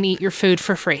come in and eat your food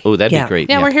for free. Oh, that'd Yeah. be great.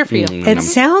 Yeah, we're here for you. It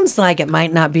sounds like it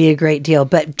might not be a great deal,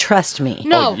 but trust me.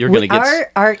 No. Oh, you're going to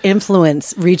get... Our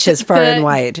influence reaches far and The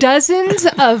wide. Dozens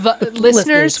of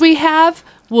listeners we have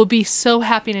will be so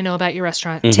happy to know about your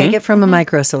restaurant. Take it from a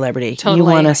micro celebrity. Totally. You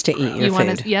want us to eat your You want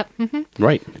food. us- yep.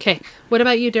 Right. Okay. What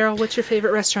about you, Daryl? What's your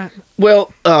favorite restaurant?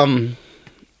 Well,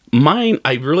 mine,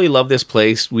 I really love this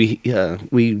place. We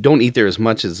don't eat there as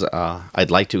much as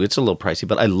I'd like to. It's a little pricey,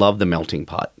 but I love the Melting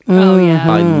Pot. Oh yeah.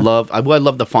 I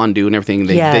love the fondue and everything.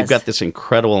 Yes. They've got this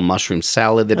incredible mushroom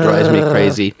salad that drives me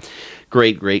crazy.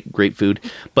 Great food.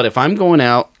 But if I'm going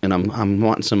out and I'm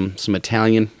wanting some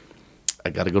Italian, I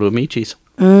got to go to Amici's.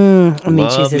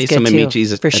 Amici's Love is me good some too,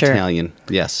 Amici's for sure. Italian.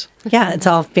 Yes. Yeah, it's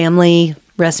all family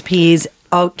recipes.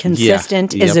 All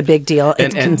consistent is Yep. a big deal.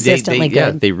 It's And consistently they,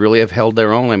 good. they really have held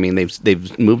their own. I mean,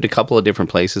 they've moved a couple of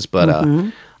different places, but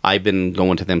I've been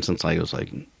going to them since I was like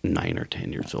 9 or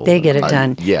 10 years old. They get it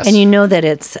done. Yes. And you know that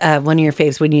it's one of your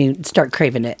faves when you start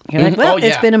craving it. You're like, well, Oh, it's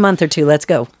yeah. been a month or two. Let's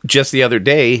go. Just the other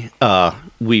day,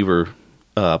 we were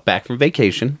back from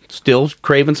vacation, still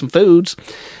craving some foods.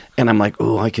 And I'm like,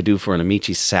 oh, I could do for an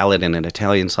Amici salad and an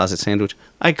Italian sausage sandwich.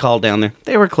 I called down there.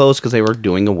 They were closed because they were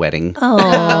doing a wedding.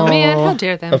 Oh man, how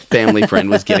dare A them? family friend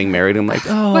was getting married. I'm like,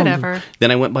 oh. Whatever. Then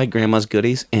I went by Grandma's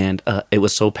Goodies, and it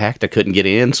was so packed I couldn't get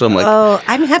in. So I'm like, Oh,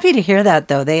 I'm happy to hear that,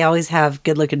 though. They always have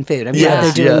good looking food. I'm glad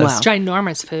they're doing yes. well.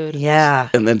 Ginormous food. Yeah.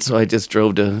 And then so I just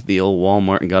drove to the old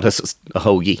Walmart and got us a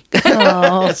hoagie.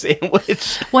 A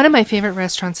sandwich. One of my favorite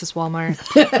restaurants is Walmart.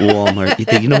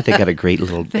 Walmart. You know what? They got a great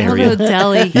little They have a area. little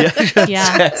deli.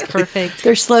 Yeah, it's perfect.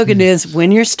 Their slogan is,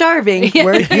 when you're starving,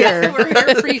 we're here. We're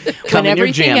here for you. Come When in your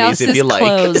everything jammies else if is you like.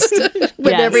 closed.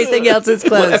 When Yes. everything else is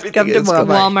closed, Everything come to is Walmart.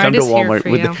 Walmart Come to is here Walmart for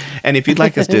with you. and if you'd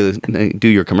like us to do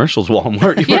your commercials,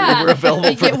 Walmart, Yeah, we're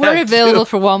available for Yeah, we're that, available too.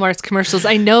 for Walmart's commercials.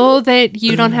 I know that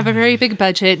you don't have a very big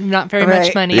budget, not very much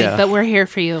Right. money, Yeah. but we're here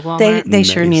for you, Walmart. They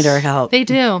sure Nice. need our help. They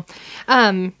do.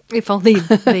 If only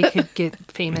they could get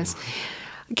famous.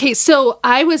 Okay, so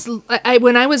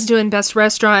when I was doing Best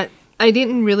Restaurant, I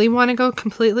didn't really want to go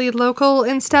completely local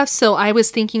and stuff. So I was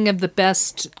thinking of the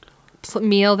best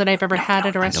meal that I've ever had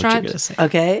at a I know what you're restaurant. gonna say.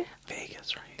 Okay.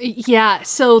 Vegas, right? Yeah.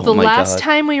 So the my last God.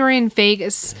 time we were in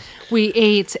Vegas, we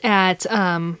ate at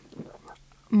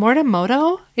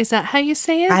Morimoto. Is that how you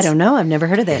say it? I don't know. I've never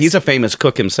heard of this. He's a famous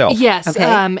cook himself. Yes, Okay.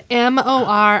 Morimoto.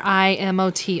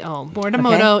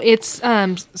 Morimoto. Okay. It's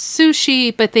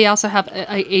sushi, but they also have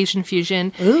a Asian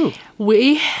fusion. Ooh.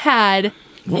 We had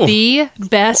the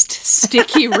best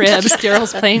sticky ribs.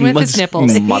 Daryl's playing with his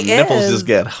nipples. My He nipples is. just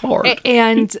get hard.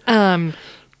 And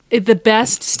the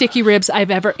best sticky ribs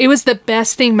I've ever. It was the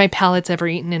best thing my palate's ever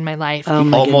eaten in my life.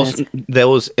 Almost goodness.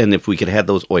 those, and if we could have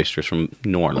those oysters from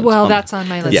New Orleans. Well, that's on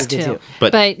my list yeah. too.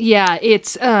 But- yeah,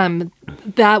 it's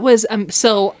that was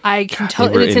so I can tell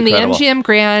they were it's in the incredible. MGM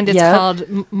Grand. It's Yep. called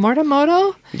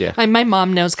Morimoto. Yeah. My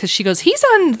mom knows because she goes, he's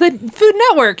on the Food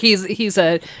Network. He's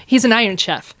an Iron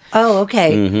Chef. Oh,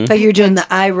 okay. So you're doing the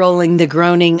eye rolling, the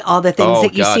groaning, all the things Oh,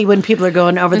 that you God. see when people are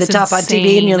going over It's the top on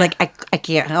TV, and you're insane. like, I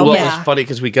can't help Well, it. it Yeah. was funny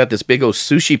because we got this big old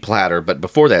sushi platter, but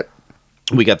before that,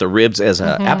 we got the ribs as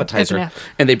an appetizer, As an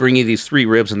and they bring you these 3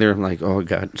 ribs, and they're like, "Oh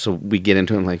God!" So we get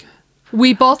into it, and like,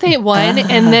 We both ate one,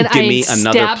 and then "Give I me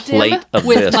another stabbed plate him of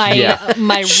with this."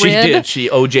 my She rib. did. She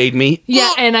OJ'd me. Yeah,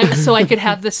 and so I could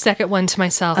have the second one to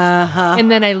myself.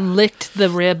 And then I licked the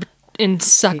rib and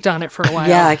sucked on it for a while.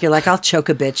 Yeah, you're like, I'll choke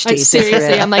a bitch to Like, eat this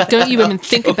seriously, rib. I'm like, don't you even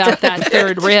think about that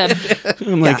third rib.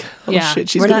 I'm like, "Oh Yeah. shit!"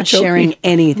 She's We're gonna not choke sharing me.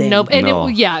 anything. Nope. And No.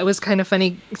 it was kind of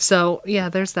funny. So yeah,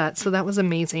 there's that. So that was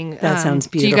amazing. That sounds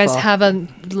Do you guys beautiful. have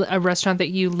a restaurant that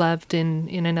you loved in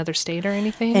another state or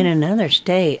anything? In another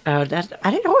state, I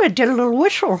didn't know. I did a little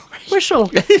whistle.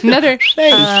 Another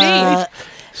state.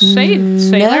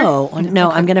 Sailor?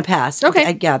 No, I'm going to pass.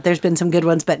 Okay. Yeah, there's been some good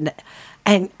ones, but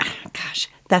and gosh,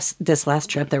 that's this last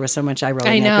trip. There was so much eye rolling.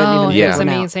 I couldn't know, even it figure was one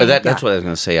out. amazing. That's what I was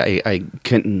gonna say. I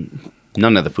couldn't.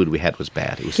 None of the food we had was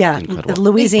bad. It was Yeah, incredible.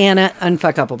 Louisiana,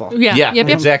 unfuckable. Yeah. Yeah, Yep.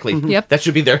 exactly. Yep. That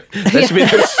should be their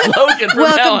slogan from now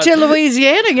Welcome on. to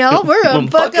Louisiana, y'all. We're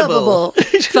unfuckable.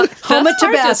 Home of That's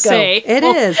hard to Tabasco. say. It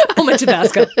is. Home of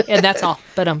Tabasco. And that's all.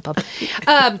 But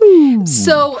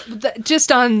so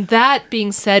just on that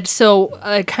being said, so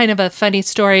kind of a funny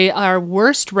story, our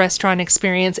worst restaurant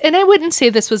experience, and I wouldn't say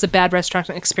this was a bad restaurant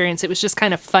experience. It was just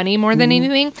kind of funny more than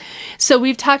anything. So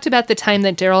we've talked about the time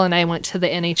that Daryl and I went to the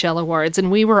NHL Awards,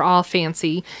 and we were all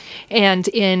fancy and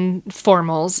in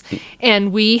formals,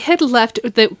 and we had left.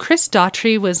 Chris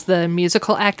Daughtry was the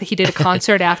musical act that he did a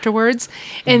concert afterwards,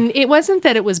 and it wasn't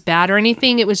that it was bad or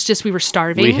anything. It was just we were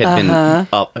starving. We had been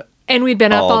up. And we'd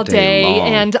been up all day, long.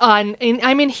 and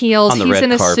I'm in heels. On the He's red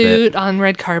in a carpet. suit on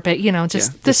red carpet. You know,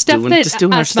 just Yeah, the just stuff doing- that just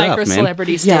doing our us stuff, micro man.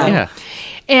 celebrities Yeah. do. Yeah.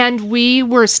 And we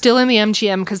were still in the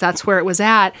MGM because that's where it was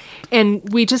at, and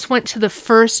we just went to the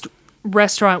first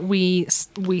restaurant we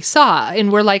saw,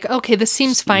 and we're like, okay, this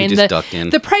seems fine. just ducked in.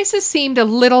 The prices seemed a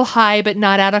little high, but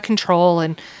not out of control,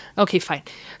 and okay, fine.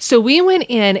 So we went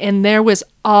in, and there was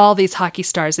all these hockey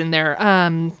stars in there.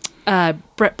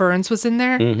 Brett Burns was in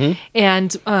there, Mm-hmm.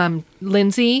 and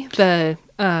Lindsay, the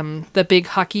big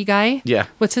hockey guy. Yeah.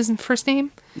 What's his first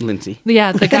name? Lindsay.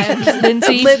 Yeah, the guy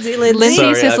Lindsay. Lindsay. Lindsay's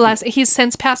Sorry, his last. He's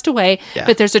since passed away, Yeah.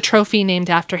 but there's a trophy named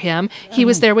after him. He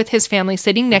was there with his family,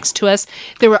 sitting next to us.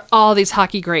 There were all these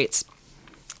hockey greats,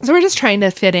 so we're just trying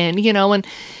to fit in, you know. And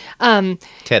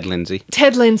Ted Lindsay.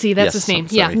 Ted Lindsay, that's Yes, his name. I'm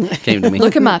sorry. Yeah, Came to me.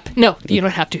 look him up. No, you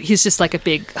don't have to. He's just like a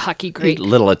big hockey great.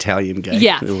 Little Italian guy.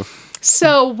 Yeah.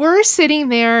 So we're sitting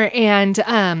there, and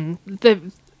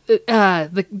the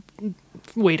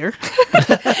waiter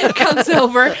comes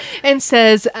over and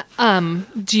says,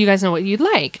 "Do you guys know what you'd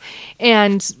like?"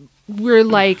 And we're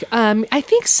like, "I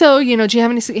think so. You know, do you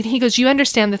have any?" And he goes, "You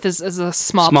understand that this is a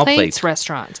small plates plate.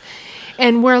 restaurant."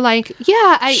 And we're like,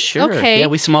 "Yeah, Sure. okay." Yeah,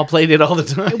 we small plated all the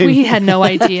time. We had no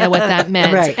idea what that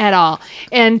meant Right. at all.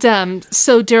 And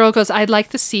so Daryl goes, "I'd like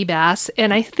the sea bass."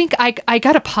 And I think I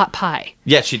got a pot pie.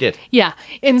 Yeah, she did. Yeah.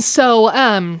 And so,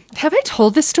 have I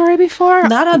told this story before?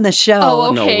 Not on the show.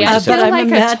 Oh, No, okay. we I just feel But I'm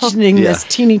like I told- imagining Yeah. this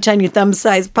teeny tiny thumb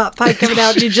sized pot pie coming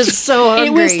out. You're just so hungry.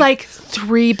 It was like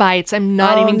 3 bites. I'm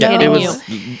not Oh, even no. kidding It you.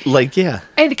 was like, yeah.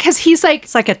 And because he's like,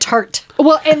 it's like a tart.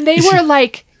 well, and they were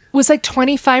like was like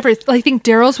 $25 or I think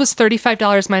Daryl's was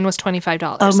 $35. Mine was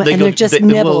 $25. And they're just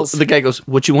nibbles. The guy goes,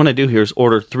 "What you want to do here is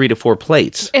order 3 to 4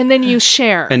 plates, and then you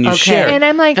share." and you share. And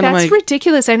I'm like, that's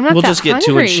ridiculous. I'm not We'll that just get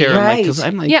hungry. 2 and share. Right.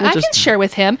 I'm like, Yeah, we'll I just... can share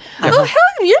with him. Oh,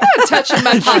 hell, you're not touching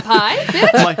my Popeye,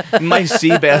 bitch. My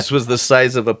sea bass was the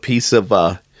size of a piece of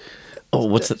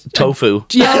what's it? Tofu.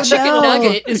 Yeah, chicken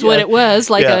nugget is what it was.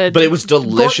 Like but it was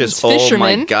delicious. Gorton's Oh my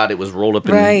fisherman. god, it was rolled up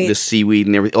in the seaweed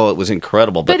and everything. Oh, it was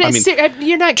incredible. But I mean,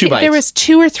 you're not 2 kidding. There bites. was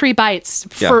 2 or 3 bites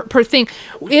per thing.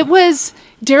 It was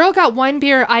Daryl got 1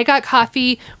 beer, I got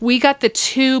coffee. We got the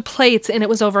 2 plates, and it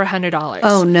was over $100.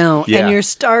 Oh no! Yeah. And you're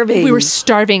starving. We were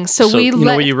starving, so we you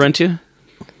know where you run to?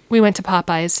 we went to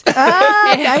Popeyes.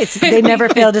 Nice. They never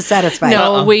fail to satisfy.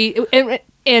 No,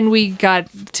 and we got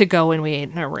to go and we ate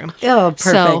in our room. Oh, perfect.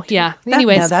 So yeah.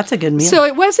 Anyways, no, that's a good meal. So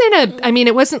it wasn't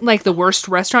it wasn't like the worst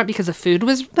restaurant because the food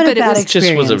was, But a it bad was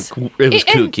experience. It was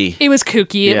kooky. It was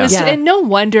kooky. It Yeah. was, Yeah. and no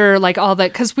wonder like all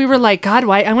that because we were like, God,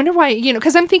 why? I wonder why.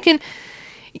 Because I'm thinking,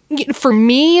 for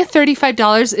me,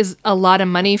 $35 is a lot of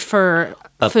money for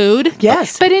food.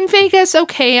 Yes. But in Vegas,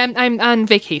 okay, I'm on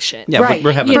vacation. Yeah, Right.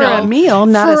 we're having For a meal,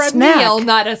 not for a snack. meal,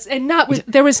 not a, and not with,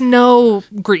 there was no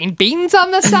green beans on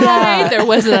the side. Yeah. There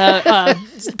wasn't a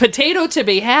potato to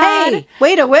be had. Hey,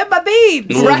 way to whip my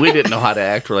beans. We didn't know how to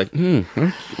act. We're like,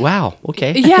 wow,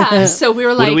 okay. Yeah, so we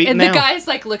were like, do we eat and the now? guy's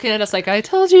like looking at us like, I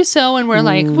told you so, and we're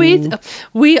like,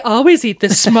 we always eat the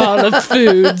small of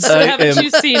foods. Haven't you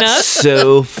seen us?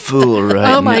 So full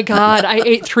right Oh my God, I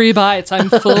ate 3 bites. I'm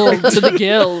full to the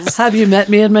gills. Have you met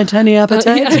me and my tiny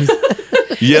appetite?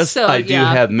 Yes, So, I do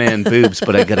yeah. have man boobs,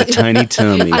 but I got a tiny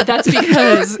tummy. That's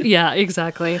because, yeah,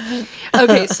 exactly.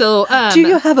 Okay, so Do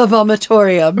you have a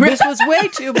vomitorium? This was way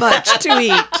too much to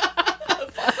eat.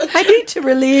 I need to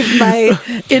relieve my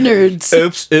innards.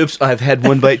 Oops, I've had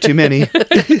 1 bite too many.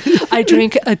 I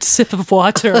drank a sip of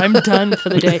water. I'm done for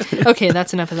the day. Okay,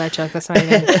 that's enough of that joke. That's not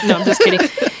even. No, I'm just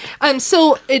kidding.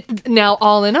 So now,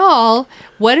 all in all,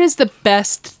 what is the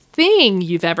best thing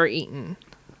you've ever eaten?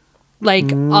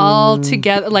 Like all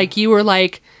together, like you were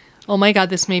like, oh my God,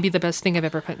 this may be the best thing I've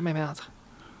ever put in my mouth.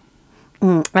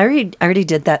 I already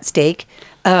did that steak.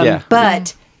 Yeah.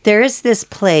 But there is this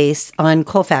place on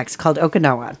Colfax called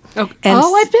Okinawa.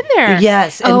 I've been there.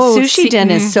 Yes, and Oh, Sushi Den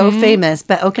is so famous,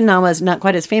 but Okinawa is not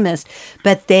quite as famous.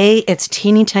 But it's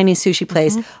teeny tiny sushi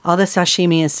place. All the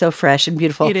sashimi is so fresh and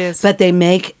beautiful. It is. But they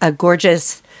make a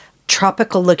gorgeous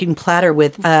tropical looking platter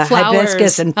with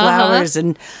hibiscus and flowers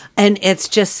and it's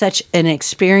just such an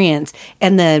experience.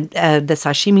 And the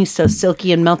sashimi is so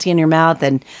silky and melty in your mouth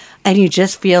and you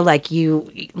just feel like you're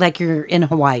in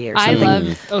Hawaii or I something.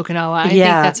 love Okinawa. I think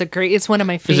that's it's one of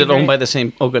my favorites. Is it owned by the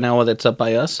same Okinawa that's up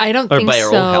by us? I don't or think by our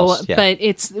so, old house? Yeah. but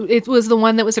it was the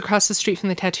one that was across the street from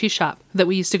the tattoo shop that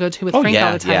we used to go to with Frank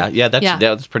all the time.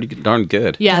 That's pretty darn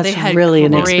good. Yeah, That's they had really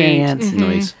an great- experience.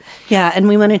 Nice. Yeah, and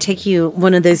we want to take you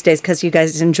one of those days because you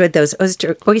guys enjoyed those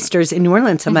oysters in New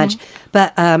Orleans so much.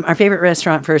 But our favorite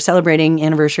restaurant for celebrating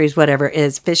anniversaries, whatever,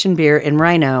 is Fish and Beer in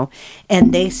Rhino.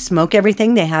 And they smoke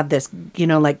everything. They have this,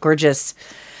 like gorgeous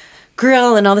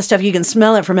grill and all the stuff. You can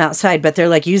smell it from outside, but they're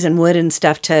like using wood and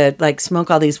stuff to like smoke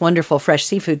all these wonderful fresh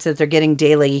seafoods that they're getting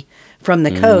daily from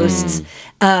the coasts.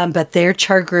 But their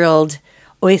char grilled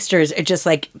oysters are just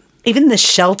like, even the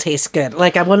shell tastes good.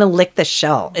 Like I want to lick the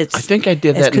shell. I think I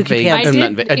did that in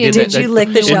Vegas. Did you lick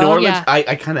the in shell? New Orleans? Yeah.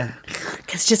 I kind of.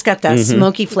 It's just got that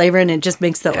smoky flavor, and it just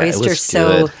makes the it oyster was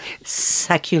so good.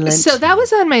 succulent. So that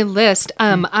was on my list.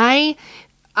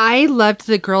 I loved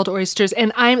the grilled oysters,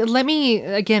 and let me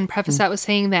again preface that with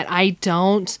saying that I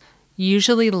don't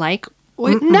usually like.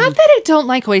 Not that I don't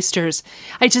like oysters,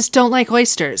 I just don't like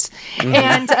oysters,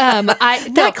 and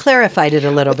that clarified it a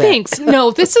little bit. Thanks.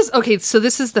 No, this is okay. So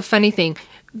this is the funny thing.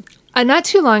 Not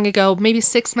too long ago, maybe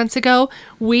 6 months ago,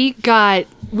 we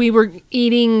were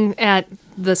eating at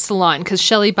the salon because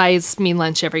Shelly buys me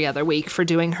lunch every other week for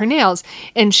doing her nails,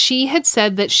 and she had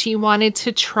said that she wanted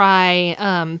to try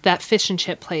that fish and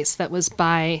chip place that's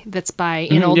by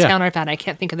in Old Town Arvada. I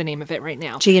can't think of the name of it right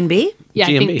now. G&B? Yeah,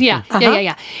 I think, G&B.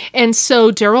 yeah. And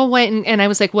so Daryl went and I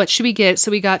was like, what should we get? So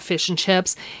we got fish and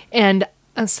chips and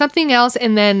something else.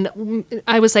 And then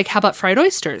I was like, how about fried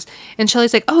oysters? And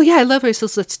Shelly's like, oh yeah, I love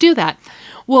oysters. Let's do that.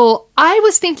 Well, I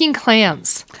was thinking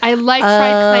clams. I like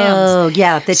fried clams. Oh,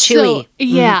 yeah, the chewy. So,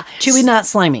 yeah. Chewy, not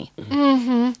slimy.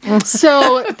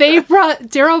 So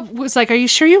Daryl was like, are you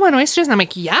sure you want oysters? And I'm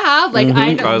like, yeah. Like,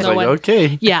 I don't I was know like, what.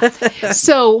 okay. Yeah.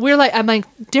 So I'm like,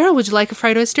 Daryl, would you like a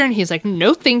fried oyster? And he's like,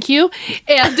 no, thank you.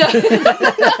 And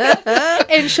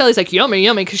and Shelly's like, yummy,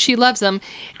 yummy, because she loves them.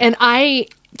 And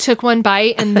took one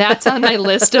bite, and that's on my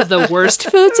list of the worst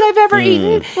foods I've ever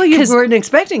eaten. Well, you weren't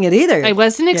expecting it either. I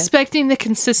wasn't expecting the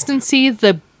consistency,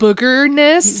 the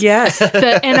boogerness. Yes.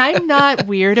 And I'm not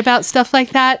weird about stuff like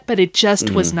that, but it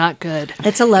just was not good.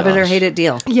 It's a love it or hate it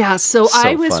deal. Yeah, so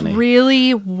I was funny.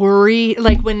 really worried.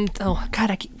 Like when, oh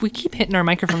God, we keep hitting our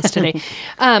microphones today.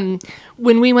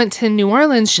 When we went to New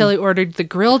Orleans, Shelley ordered the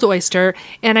grilled oyster,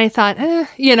 and I thought,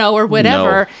 or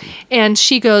whatever. No. And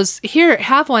she goes, "Here,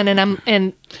 have one."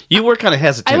 And You were kind of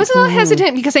hesitant. I was a little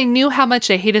hesitant because I knew how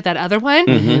much I hated that other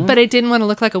one, but I didn't want to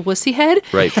look like a wussy head.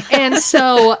 Right. And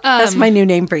so That's my new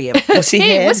name for you. wussy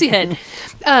head.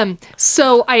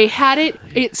 So I had it.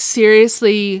 It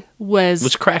seriously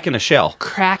was crack in a shell.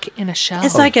 crack in a shell.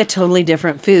 It's like a totally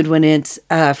different food when it's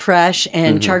fresh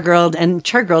and char-grilled. And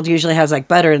char-grilled usually has like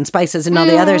butter and spices and all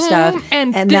the other stuff.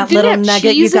 And that did it little have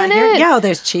nugget you cheese got in here. it? Yeah,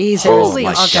 there's cheese. Holy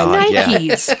my There's God, yeah.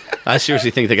 shnikes. I seriously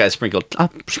think the guy sprinkled a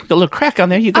little crack on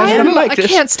there. You guys I gonna like this?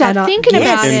 can't stop And, thinking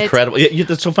yes. about it. Incredible.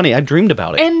 That's so funny. I dreamed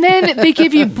about it. And then they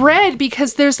give you bread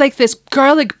because there's like this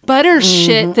garlic butter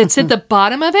shit that's at the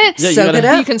bottom of it. Yeah, you Soak gotta- it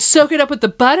up. You can soak it up with the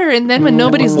butter, and then when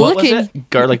nobody's What was looking, it?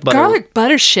 Garlic butter. garlic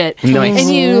butter shit. Nice. And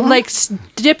you like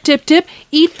dip,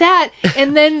 eat that,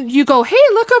 and then you go, "Hey,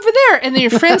 look over there," and then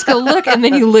your friends go look, and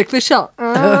then you lick the shell.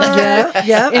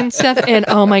 yeah. And stuff. And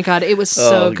oh my God, it was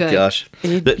so oh, good. gosh.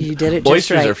 You did it just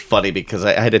Oysters right. are funny because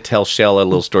I had to tell Shell a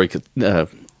little story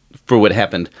for what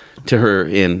happened to her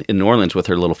in New Orleans with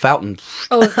her little fountain.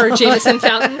 Oh, her Jameson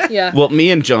fountain? Yeah. Well, me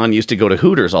and John used to go to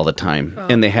Hooters all the time,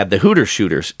 and they had the Hooter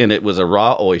shooters, and it was a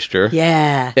raw oyster.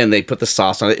 Yeah. And they put the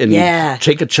sauce on it, and Yeah. you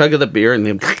take a chug of the beer, and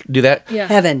then do that. Yeah.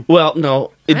 Heaven. Well,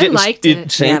 no, it I didn't. liked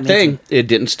it. Same Yeah, me thing. It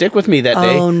didn't stick with me that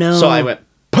day. Oh, no. So I went,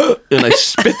 "Puh," and I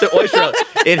spit the oyster out.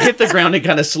 It hit the ground and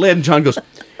kind of slid. And John goes,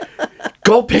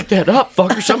 "Go pick that up,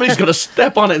 fucker! Somebody's gonna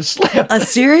step on it and slip."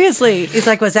 Seriously. He's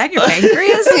like, was that your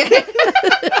pancreas?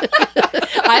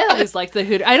 I always liked the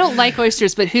Hooter. I don't like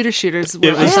oysters, but Hooter shooters were,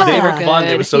 It was they they were good. fun.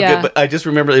 They were so Yeah. good. But I just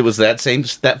remember it was that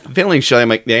feeling show. I'm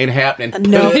like, "It ain't happening."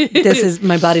 No,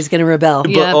 my body's going to rebel.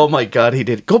 But Yeah. oh my God, he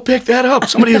did. Go pick that up.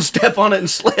 Somebody will step on it and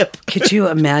slip. Could you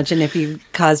imagine if you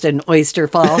caused an oyster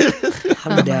fall?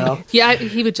 Oh, no. Yeah,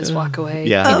 he would just walk away.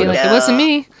 Yeah. He'd be like, "It wasn't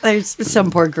me." There's some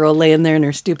poor girl laying there in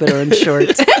her stupid orange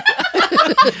shorts.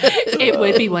 It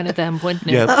would be one of them, wouldn't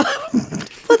it? Yeah,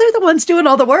 Well, they're the ones doing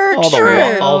all the work. all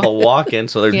Sure. the walking,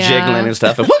 so they're Yeah. jiggling and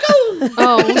stuff. And woohoo!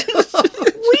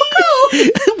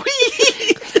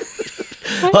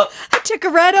 Oh, I took a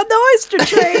ride on the oyster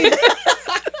train.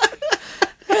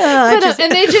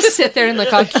 and they just sit there and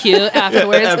look all cute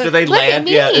afterwards. After they Look at land,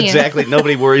 me. yeah, exactly.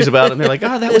 Nobody worries about it. And they're like,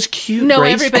 "Oh, that was cute." No,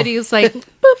 graceful." everybody's like, boop,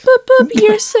 boop, boop.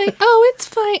 You're saying, "Oh, it's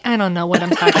fine." I don't know what I'm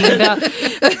talking about.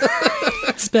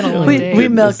 It's been a long day. we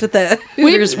milked the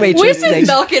Hooters waitress We've been thing.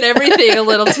 milking everything a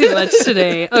little too much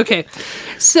today.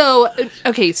 So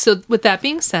with that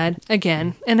being said,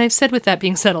 again, and I've said with that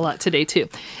being said a lot today too,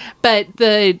 but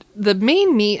the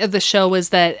main meat of the show was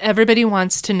that everybody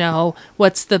wants to know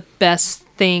what's the best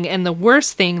thing and the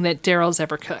worst thing that Daryl's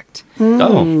ever cooked.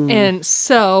 Oh, And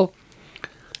so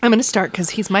I'm going to start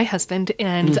because he's my husband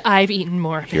and I've eaten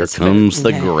more of here his food. comes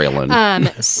the grilling.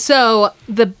 So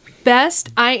the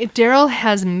best, Daryl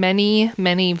has many,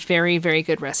 many very, very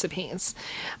good recipes.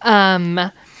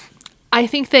 I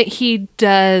think that he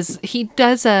does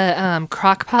a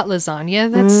crock pot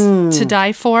lasagna that's to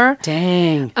die for.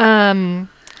 Dang.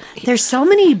 There's so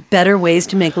many better ways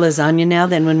to make lasagna now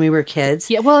than when we were kids.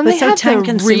 Yeah, well, and It's they so have time the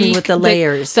consuming with the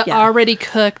layers. the Yeah. already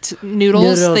cooked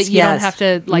noodles that Noodles, you don't yes. have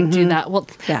to do that. Well,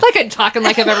 Yeah. like I'm talking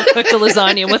like I've ever cooked a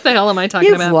lasagna. What the hell am I talking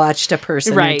You've about? watched a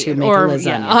person or two make a lasagna.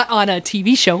 yeah, on a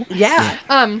TV show. Yeah.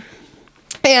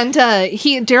 And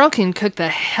Daryl can cook the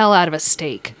hell out of a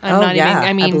steak. I'm Oh, not yeah, even. I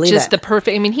I mean, believe just it. the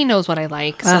perfect. I mean, he knows what I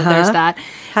like, so there's that.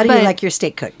 How do you But, like your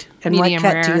steak cooked? And what medium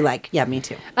cut do rare. you like? Yeah, me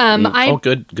too. I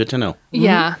good to know.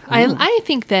 yeah, I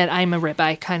think that I'm a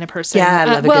ribeye kind of person. Yeah, I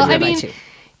love a well, good I ribeye, mean, too.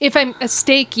 if I'm a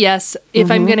steak, yes.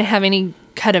 If I'm gonna have any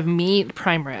cut of meat,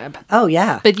 prime rib. Oh,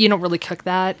 yeah. But you don't really cook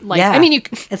that. Like, yeah. I mean, you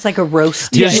It's like a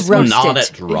roast. You You just roast gnawed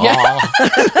it. it raw.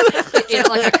 it's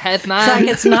like a head It's like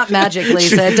it's not magic,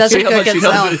 Lisa. It doesn't See how cook much she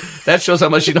knows- itself. that shows how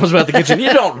much she knows about the kitchen.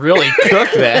 You don't really cook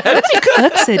that.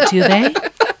 cooks it, do they?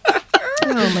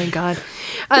 Oh my god.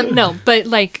 No, but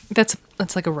like that's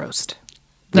like a roast.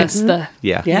 That's the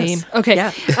Yeah. Yes. name. Okay.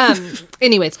 Yeah.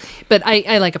 Anyways, but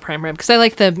I like a prime rib because I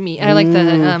like the meat. I like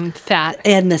the fat.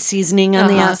 And the seasoning on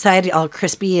the Uh-huh. outside, all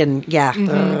crispy and yeah.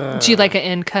 Do you like an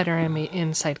end cut or an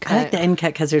inside cut? I like the end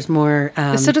cut because there's more.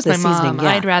 So does the my mom. seasoning,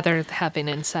 yeah. I'd rather have an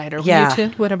insider. Yeah. You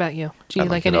too? What about you? Do you I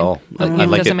like like an it all. in? I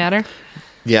like doesn't it. matter?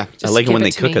 Yeah, I Just like it give when it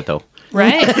they to cook me. it though.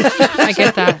 Right? I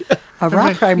get that. A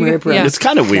raw prime rib roast. Yeah. It's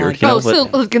kind of weird, you know. so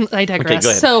I digress. Okay, go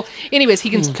ahead. So, anyways, he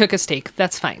can cook a steak.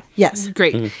 That's fine. Yes.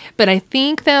 Great. But I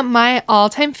think that my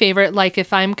all-time favorite, like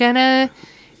if I'm gonna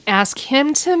ask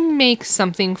him to make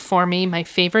something for me, my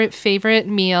favorite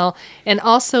meal, and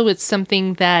also it's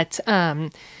something that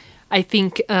I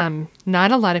think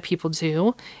not a lot of people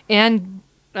do, and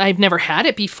I've never had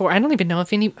it before. I don't even know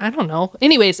if I don't know.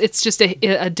 Anyways, it's just a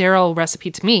Daryl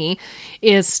recipe to me,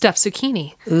 is stuffed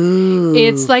zucchini. Ooh.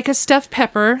 It's like a stuffed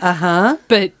pepper,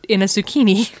 but in a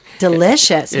zucchini.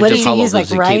 Delicious. Yeah, What do just you hollow use? the Like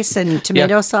zucchini. rice and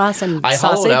tomato sauce and I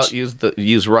sausage? hollowed out,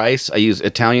 use rice. I use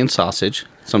Italian sausage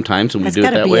sometimes, and we It's do it got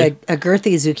to that be way. a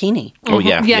girthy zucchini. Oh,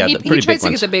 yeah. Yeah, the he pretty tries big to get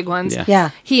ones. the big ones. Yeah. Yeah.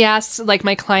 He asks, like,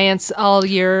 my clients all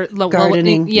year.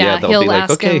 Gardening. Yeah, they'll he'll be like,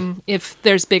 ask okay. him if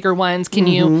there's bigger ones. Can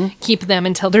you keep them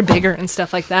until they're bigger and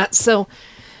stuff like that? So,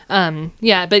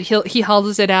 but he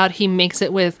hollows it out. He makes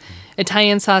it with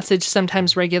Italian sausage,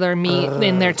 sometimes regular meat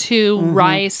in there too,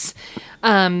 rice.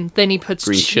 Then he puts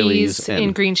Green chilies cheese and-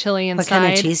 and green chili inside. What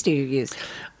kind of cheese do you use?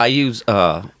 I use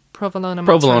Provolone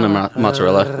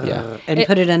mozzarella. Yeah. And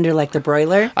put it under like the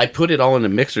broiler? I put it all in a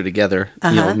mixer together,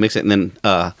 mix it, and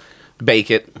then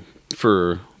bake it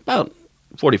for about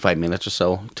 45 minutes or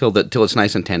so till it's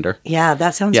nice and tender. Yeah,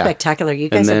 that sounds Yeah. spectacular. You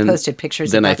And guys have then- posted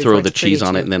pictures Then of I that before. throw the It's pretty cheese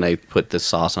on it, too. and then I put the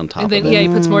sauce on top And then, of it. he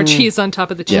puts more cheese on top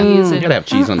of the cheese. Yeah, and, you gotta have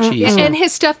cheese on cheese. And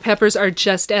his stuffed peppers are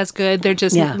just as good. They're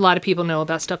just Yeah. a lot of people know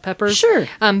about stuffed peppers. Sure.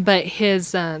 But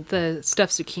his the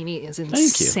stuffed zucchini is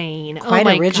insane. Quite oh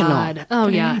my original. God. Oh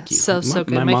yeah, Thank you. so good.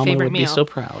 My, mama favorite would meal. be so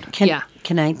proud.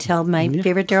 Can I tell my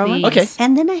favorite Daryl one? Please. Okay.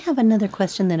 And then I have another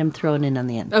question that I'm throwing in on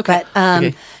the end. Okay. But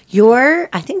Okay.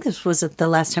 I think this was the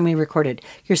last time we recorded,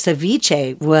 your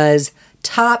ceviche was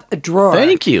top drawer.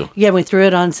 Thank you. Yeah, we threw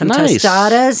it on some Nice.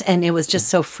 tostadas, and it was just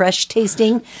so fresh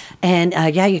tasting. And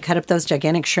you cut up those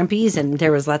gigantic shrimpies, and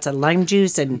there was lots of lime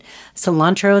juice and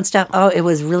cilantro and stuff. Oh, it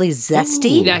was really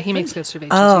zesty. Yeah, he makes good ceviche.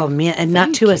 Oh too. man, and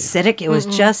not too acidic. It was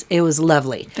it was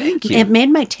lovely. Thank you. It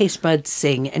made my taste buds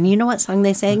sing. And you know what song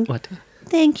they sang? What?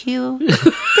 Thank you.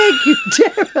 Thank you,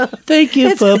 Daryl. Thank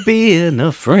you for being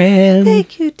a friend.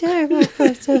 Thank you, Daryl, for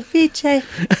ceviche.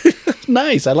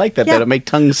 Nice. I like that. Yeah. That'll make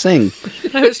tongues sing.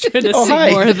 I was trying to sing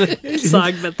hi. more of the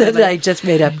song, but That then I just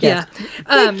made up. Yes. Yeah.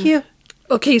 Thank you.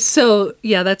 Okay, so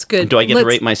yeah, that's good. Do I get to Let's-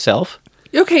 rate myself?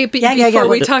 Okay, but Yeah, before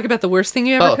we what- talk about the worst thing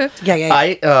you ever cooked.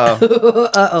 Yeah.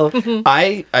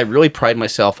 I really pride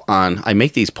myself on. I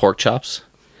make these pork chops,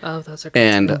 Oh, those are good.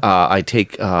 and I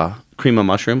take cream of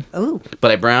mushroom. Ooh.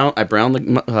 But I brown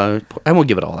the. I won't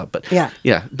give it all up, but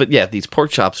Yeah. But these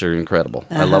pork chops are incredible.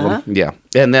 I love them. Yeah,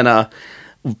 and then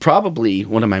probably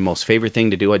one of my most favorite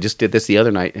thing to do. I just did this the other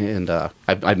night, and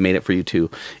I've made it for you too.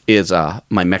 Is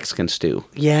my Mexican stew.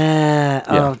 Yeah.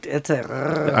 Oh, Yeah. it's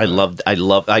a.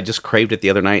 I just craved it the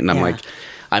other night, and I'm Yeah. like,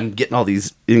 I'm getting all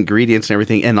these ingredients and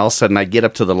everything, and all of a sudden I get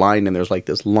up to the line, and there's like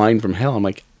this line from hell. I'm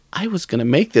like, I was gonna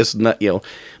make this,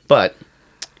 but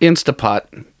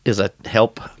Instapot is a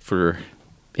help for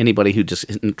anybody who just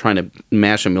isn't trying to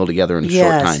mash a meal together in a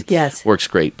short time. Yes. Works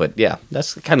great, but yeah,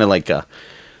 that's kind of like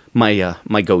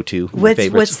my go-to favorites.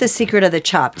 What's the secret of the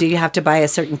chop? Do you have to buy a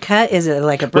certain cut? Is it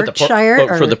like a With the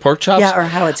Berkshire? for the pork chops? Yeah, or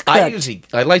how it's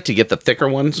cooked? I like to get the thicker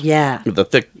ones. Yeah. The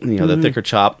thicker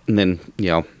chop, and then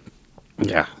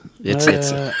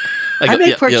it's. I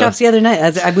made pork chops the other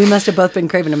night. We must have both been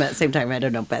craving them at the same time. I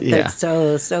don't know, but Yeah.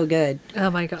 they're so good. Oh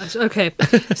my gosh. Okay.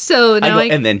 So now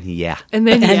and then yeah. and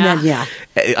then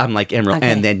I'm like Emerald,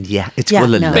 Okay. and then it's Yeah,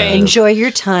 full of no. love. Enjoy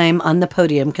your time on the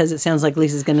podium because it sounds like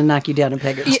Lisa's going to knock you down a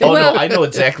peg or two. Oh Well- no, I know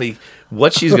exactly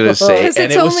what she's gonna say. because and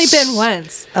it's it was, only been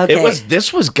once. Okay.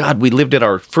 This was God. We lived at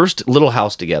our first little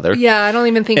house together. Yeah, I don't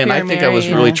even think And we I were think married. I was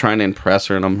really trying to impress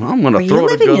her, and I'm gonna Are you throw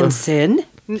it living together. in sin?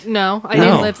 No, I No.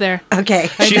 didn't live there. Okay.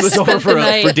 She was over spent the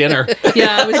night. for dinner.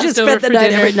 Yeah, I was I just just over spent the for night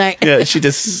dinner. every night. Yeah, she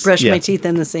just Brush yeah. my teeth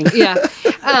in the sink. Yeah.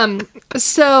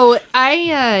 So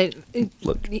I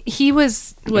Look, he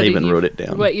was I even wrote it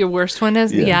down. What your worst one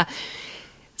is? Yeah. Yeah.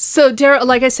 So Daryl,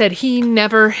 like I said, he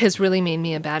never has really made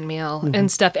me a bad meal Mm-hmm.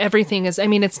 and stuff. Everything is. I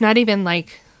mean, it's not even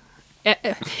like.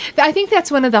 I think that's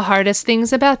one of the hardest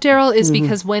things about Daryl is Mm-hmm.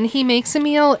 because when he makes a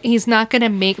meal, he's not going to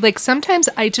make like sometimes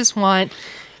I just want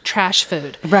trash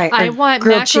food. Right, I or want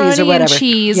grilled cheese or macaroni and whatever.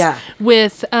 cheese Yeah.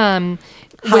 with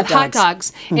hot dogs.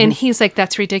 dogs, Mm-hmm. and he's like,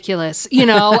 "That's ridiculous," you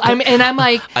know. I'm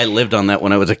like, I lived on that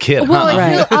when I was a kid. well, huh?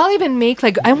 like, I'll even make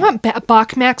like I want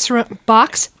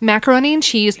box macaroni and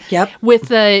cheese. Yep. With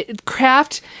the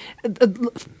Kraft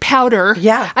powder.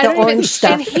 Yeah, I the don't even. orange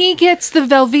stuff. And he gets the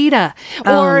Velveeta,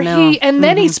 or no. and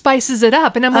then he spices it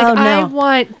up, and I'm like, Oh, no. I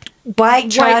want White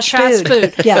trash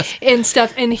food. Yes. and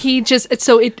stuff, and he just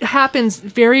so it happens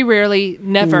very rarely,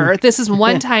 never. This is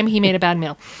one time he made a bad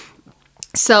meal.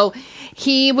 So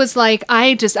he was like,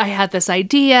 I had this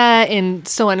idea and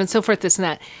so on and so forth, this and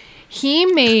that. He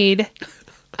made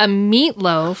a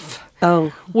meatloaf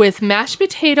with mashed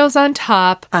potatoes on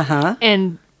top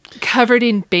and covered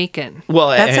in bacon. Well,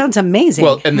 That sounds amazing.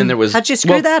 Well, and then there was... How'd you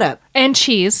screw that up? And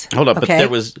cheese. Hold up, but Okay. there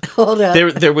was... Hold up.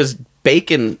 There was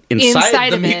bacon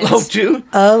inside of the of it. meatloaf, too.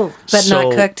 Oh, but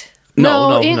not cooked?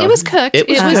 No, it was cooked. It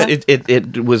was It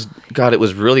cooked. It was, God, it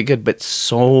was really good, but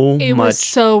so It much was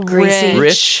so greasy.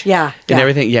 rich. Yeah. and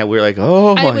everything. Yeah, we were like,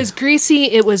 oh, It was greasy.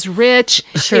 It was rich.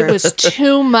 Sure. It was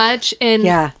too much. And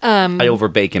Yeah. I over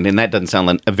baconed, and that doesn't sound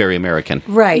like very American.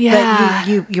 Right. Yeah. But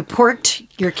you porked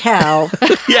your cow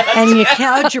and you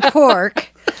cowed your pork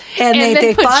and, And they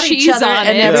then put fought each cheese other on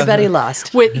and it. everybody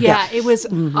lost. It was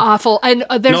awful. And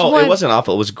there's No, one. it wasn't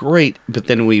awful. It was great, but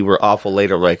then we were awful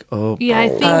later. Like, oh, Yeah, I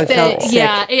think I felt that. sick.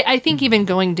 Yeah, I think even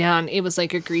going down, it was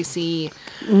like a greasy.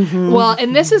 Well,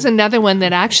 and this is another one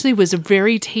that actually was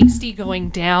very tasty going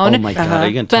down. oh my God, are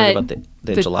you going to talk But about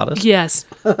the enchiladas? Yes.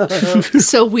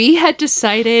 So we had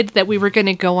decided that we were going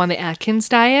to go on the Atkins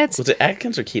diet. Was it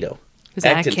Atkins or keto? It was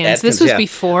Atkins. This was yeah.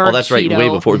 before Oh, that's right, keto. way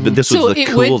before. But this So was the it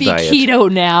cool would be diet. keto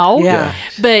now. Yeah.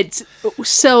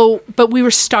 But we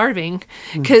were starving,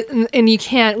 and you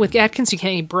can't with Atkins. You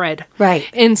can't eat bread. Right.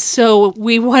 And so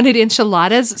we wanted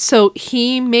enchiladas. So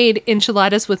he made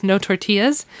enchiladas with no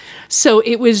tortillas. So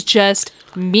it was just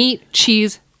meat,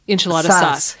 cheese, enchilada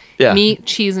sauce. Yeah. Meat,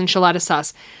 cheese, enchilada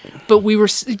sauce. But we were,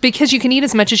 because you can eat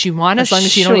as much as you want as long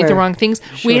as you don't eat the Sure. wrong things.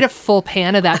 We ate a full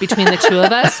pan of that between the two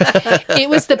of us. It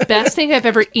was the best thing I've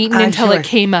ever eaten I'm until sure. it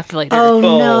came up later. Oh,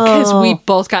 no. Because we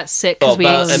both got sick because we ate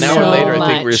About an so hour later, much.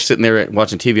 I think we were sitting there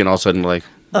watching TV, and all of a sudden, we're like,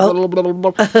 And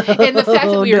the fact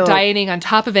that we were no. dieting on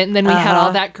top of it, and then we had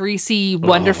all that greasy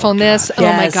wonderfulness. Oh my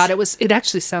Yes. God, it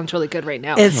actually sounds really good right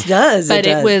now. It does. But it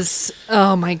does. was,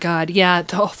 oh my God, yeah,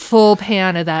 a full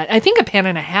pan of that. I think a pan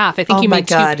and a half. I think Oh you my made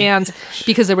God. 2 pans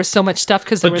because there was so much stuff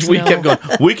because there but was we no... kept going,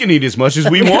 we can eat as much as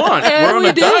we want. And We're on we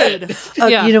a diet. did. Oh,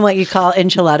 Yeah. You know what you call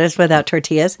enchiladas without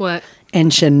tortillas? What?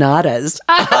 Enchiladas.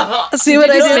 See what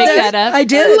Did I you did make there? that up? I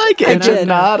did. I like I did.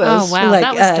 Oh, wow, Like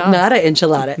that was dumb. nada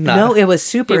enchilada. No, it was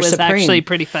super It was supreme. actually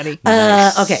pretty funny.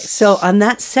 Okay, so on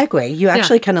that segue, you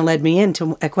actually kind of led me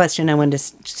into a question I wanted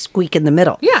to squeak in the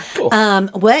middle. Yeah. Cool.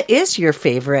 What is your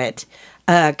favorite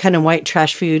kind of white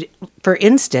trash food, for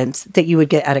instance, that you would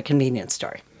get at a convenience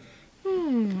store?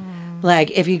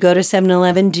 Like, if you go to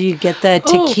 7-Eleven, do you get the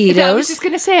taquitos? I was just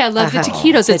going to say, I love the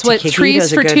taquitos. The It's what, taquitos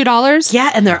 3s are for good. $2?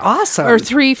 Yeah, and they're awesome. Or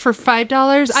 3 for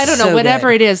 $5? I don't know. So Whatever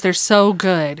good. it is, they're so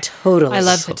good. Totally. I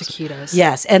love the taquitos.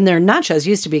 Yes, and their nachos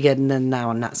used to be good, and then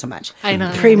now not so much. I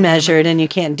know. Pre-measured, and you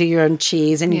can't do your own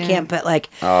cheese, and you Yeah. can't put like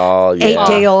Oh, yeah.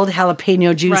 8-day-old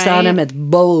jalapeno juice on Right. them. It's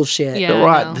bullshit. Yeah. I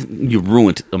Right. know. You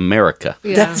ruined America.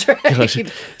 Yeah. That's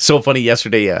right. So funny.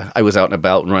 Yesterday, I was out and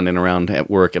about running around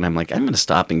at work, and I'm like, I'm going to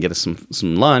stop and get us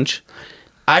some lunch.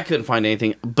 I couldn't find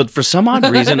anything, but for some odd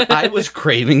reason, I was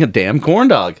craving a damn corn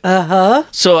dog.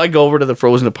 So I go over to the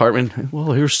frozen department.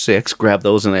 Well, here's 6. Grab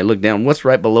those, and I look down. What's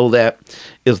right below that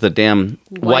is the damn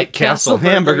White Castle Castle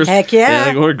hamburgers. Heck yeah.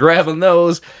 And we're grabbing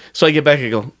those. So I get back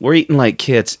and go, we're eating like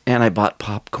kids, and I bought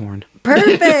popcorn.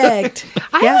 Perfect.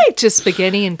 I Yeah. like just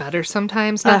spaghetti and butter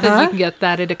sometimes. Not that you can get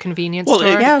that at a convenience Well,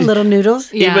 store. Yeah, little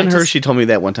noodles. Yeah, Even her, just- she told me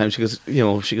that one time. She goes,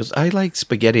 I like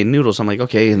spaghetti and noodles. I'm like,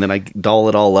 okay. And then I doll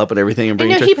it all up and everything and I bring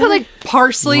know it to he put like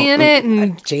parsley in it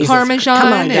and Jesus. Parmesan.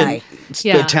 Come on, and, guy.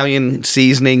 Yeah. Italian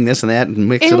seasoning, this and that, and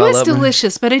mix it, It all was up.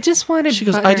 delicious, but I just wanted. She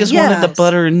goes, butter. I just wanted the Yes.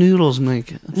 butter and noodles. I'm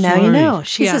like, Now you sorry. know.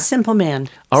 She's Yeah. a simple man.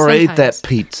 All right, Sometimes. that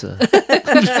pizza,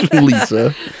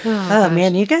 Lisa. Oh,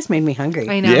 man, you guys made me hungry.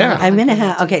 I know. Yeah. I'm gonna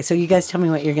have. Okay, so you guys tell me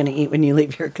what you're gonna eat when you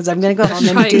leave here, because I'm gonna go home and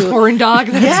Try do. corn dog.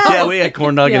 That's Yeah. Yeah, we had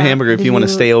corn dog Yeah. and hamburger. If you want to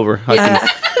stay over, I can.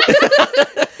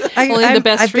 Only the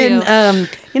best I've for been, you.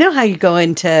 you know how you go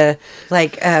into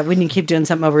like when you keep doing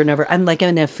something over and over. I'm like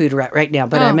in a food rut right now,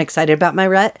 but Oh. I'm excited about my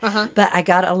rut. But I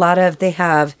got a lot of. They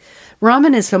have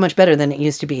ramen is so much better than it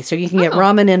used to be. So you can get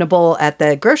ramen in a bowl at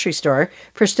the grocery store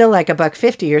for still like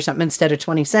 $1.50 or something instead of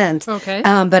 20 cents. Okay.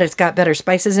 But it's got better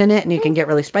spices in it, and you can get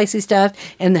really spicy stuff.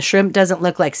 And the shrimp doesn't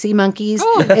look like sea monkeys.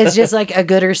 It's just like a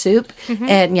gooder soup.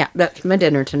 And yeah, that's my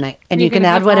dinner tonight. And You you can gonna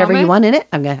add have whatever you ramen? want in it.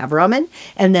 I'm gonna have ramen,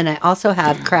 and then I also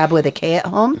have crab with a K at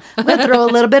home. I'm gonna throw a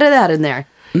little bit of that in there.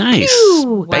 Nice.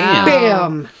 Bam.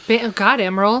 Bam. Oh, God,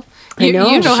 Emerald. I know.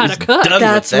 You know how to cook. done.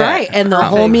 That's with that. right. And the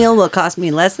whole Perfect. meal will cost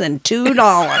me less than $2.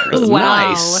 Wow.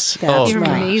 Nice. That's You're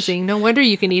right. amazing. No wonder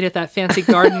you can eat at that fancy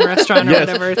garden restaurant or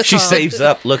whatever it's she called. saves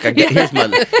up. Look, I get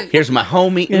here's my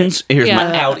home eatings. Here's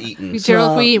my Yeah. out eatings.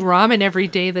 Gerald, if we eat ramen every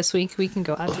day this week, we can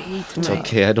go out to eat It's tonight.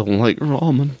 okay. I don't like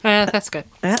ramen. That's good.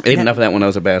 I ate enough of that when I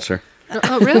was a bachelor.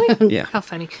 Oh, really? Yeah. How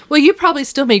funny. Well, you probably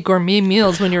still made gourmet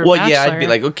meals when you were a Well, bachelor. yeah, I'd be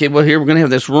like, okay, well, here we're gonna have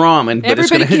this ramen. But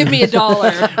everybody it's gonna... give me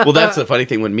 $1. Well, that's the funny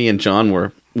thing. When me and John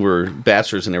were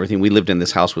bachelors and everything, we lived in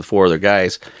this house with 4 other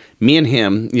guys. Me and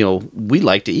him, we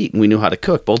liked to eat and we knew how to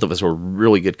cook. Both of us were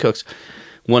really good cooks.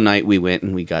 One night we went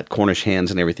and we got Cornish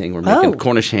hens and everything. We're making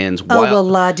Cornish hens. Oh, well,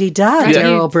 la-di-da,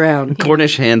 Daryl Brown.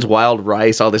 Cornish hens, wild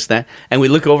rice, all this, that. And we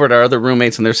look over at our other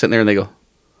roommates and they're sitting there and they go,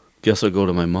 guess I'll go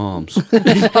to my mom's.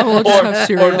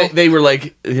 or they were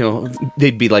like,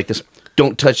 they'd be like this,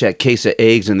 don't touch that case of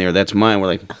eggs in there. That's mine. We're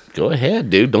like, go ahead,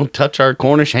 dude. Don't touch our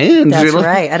Cornish hens. That's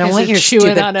right. I don't want your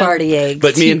stupid farty eggs.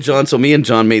 But me and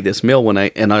John made this meal one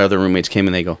night and our other roommates came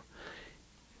and they go,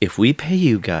 if we pay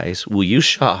you guys, will you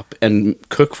shop and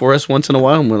cook for us once in a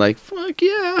while? And we're like, fuck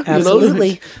yeah.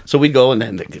 Absolutely. So we go and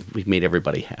then we made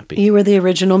everybody happy. You were the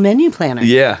original menu planner.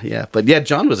 Yeah. But yeah,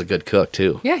 John was a good cook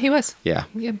too. Yeah, he was. Yeah.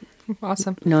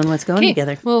 Awesome. Knowing what's going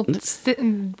together. Well,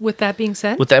 with that being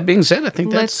said, I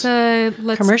think let's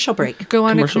commercial break. Go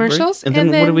on to commercials. And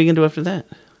then what are we going to do after that?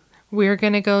 We're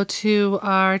going to go to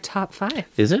our top 5.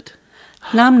 Is it?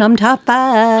 Nom nom top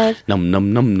 5. Nom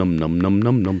nom nom nom nom nom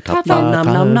nom nom top 5. Nom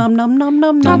nom nom nom nom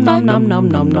nom nom nom nom nom nom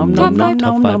nom nom nom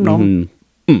nom nom nom.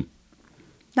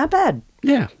 Not bad.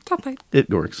 Yeah. Top 5. It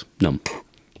works. Nom.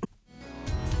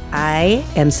 I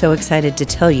am so excited to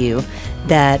tell you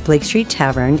that Blake Street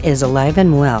Tavern is alive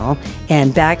and well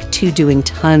and back to doing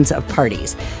tons of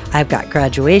parties. I've got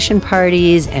graduation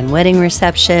parties and wedding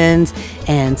receptions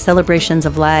and celebrations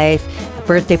of life,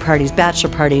 birthday parties, bachelor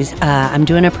parties. I'm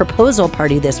doing a proposal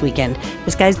party this weekend.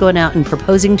 This guy's going out and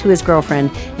proposing to his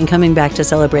girlfriend and coming back to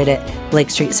celebrate at Blake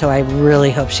Street, so I really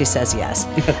hope she says yes,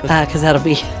 because that'll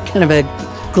be kind of a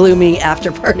gloomy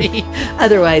after party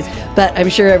otherwise, but I'm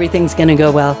sure everything's going to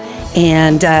go well.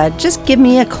 And just give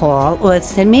me a call or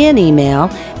send me an email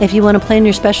if you want to plan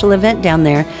your special event down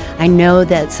there. I know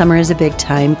that summer is a big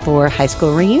time for high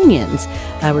school reunions.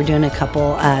 We're doing a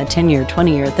couple 10-year,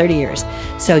 20-year, 30 years.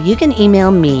 So you can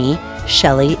email me,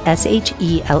 Shelley,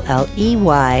 Shelley,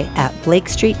 at Blake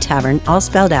Street Tavern, all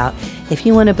spelled out, if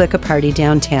you want to book a party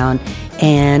downtown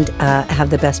and have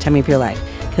the best time of your life.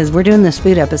 Because we're doing this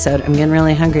food episode, I'm getting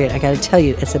really hungry. I got to tell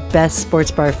you, it's the best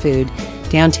sports bar food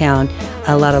downtown.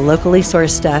 A lot of locally sourced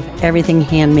stuff, everything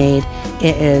handmade.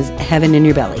 It is heaven in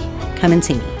your belly. Come and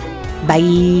see me. Bye.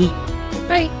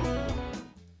 Bye.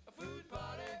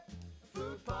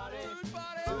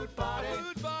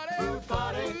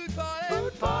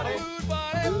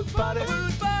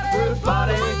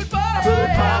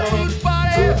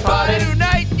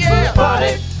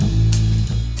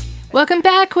 Welcome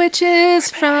back, witches,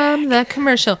 from the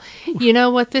commercial. You know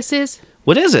what this is?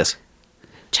 What is this?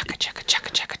 Chugga, chugga,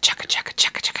 chugga, chugga, chugga, chugga,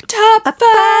 chugga, chugga. Top 5.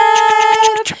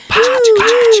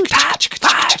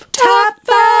 Top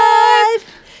 5.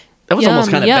 That was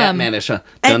almost kind of yum. Batman-ish, huh?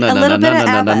 A little bit of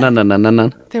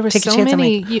ABBA. There were Take a so chance on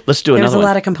many. me. Let's do There another was a one.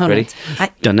 lot of components.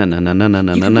 Ready? You can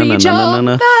read your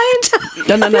mind.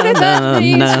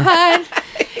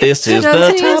 This is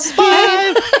the top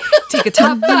 5. Take a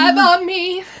top 5 on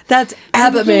me. That's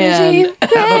ABBA Man.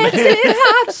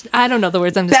 I don't know the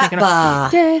words. I'm just making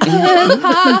up.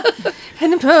 ABBA.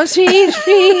 And the post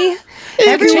free.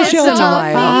 Every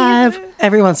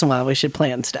once in a while, we should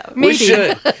plan stuff. Maybe. We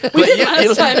should. We did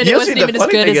last time, and it wasn't even as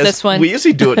good as this one. We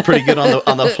usually do it pretty good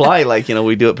on the fly. Like,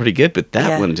 we do it pretty good, but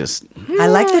that one just... I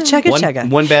like the chugga chugga.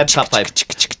 One bad top 5.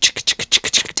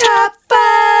 Top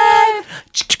 5.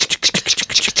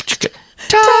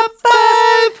 Top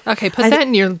 5. Okay, put that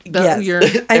in your... Yes. your I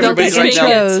think the Everybody's right now.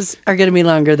 intros are going to be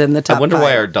longer than the top 5. I wonder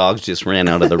why our dogs just ran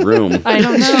out of the room. I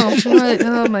don't know.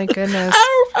 Oh, my goodness.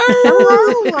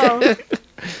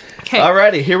 Okay.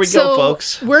 Alrighty, here we go,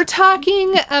 folks. We're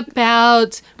talking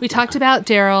about, we talked about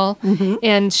Daryl,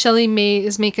 and Shelley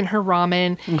is making her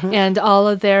ramen and all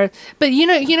of their, but you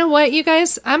know what, you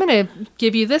guys, I'm going to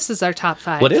give you this as our top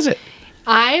 5. What is it?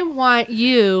 I want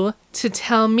you to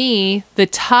tell me the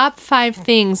top 5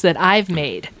 things that I've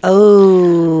made.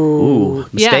 Ooh,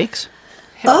 mistakes?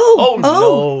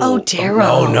 Oh,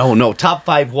 Daryl. No. Top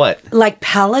 5 what? Like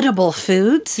palatable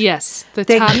foods? Yes, the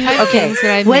top 5 things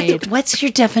that I've made. What's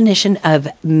your definition of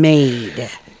made?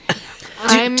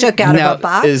 Took out of a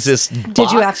box? Is this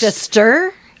Did you have to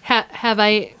stir? Have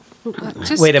I...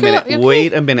 Just Wait a minute. okay.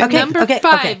 Wait a minute. Okay. Number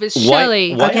 5 is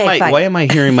Shelley. Why am I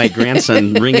hearing my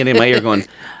grandson ringing in my ear going,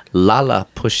 Lala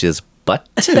pushes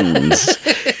buttons?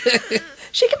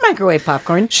 She can microwave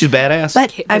popcorn. She's badass.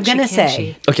 But But I'm going to she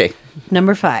say, Okay.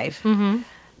 number 5,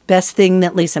 best thing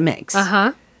that Lisa makes.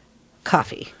 Uh-huh.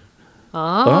 Coffee.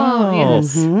 Oh,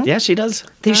 yes. Yeah, she does.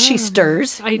 She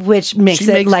stirs, I- which makes She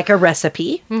it makes- like a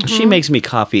recipe. She makes me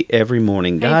coffee every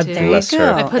morning. God do. bless There you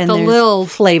her. go. I put And the there's little-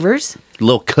 flavors.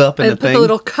 Little cup in I the put thing. the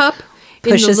little cup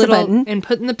Pushes the in the little button. and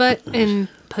put in the butt and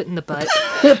put in the butt.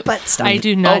 Butt stuff. I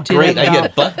do not do Great. that. I at all.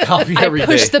 get butt coffee I every day.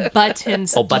 push the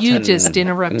buttons. Oh, button. You just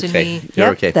interrupted Okay. me. You're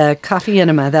Yep, okay. the coffee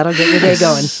enema. That'll get your day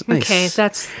going. Nice. Okay,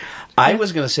 that's. I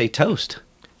was going to say toast.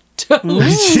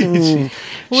 When's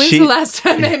She- the last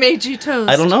time I made you toast?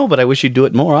 I don't know, but I wish you'd do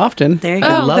it more often. There you go.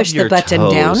 I love Push the your button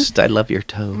toast. down. I love your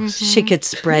toast. She could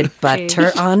spread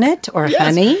butter on it or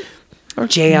honey or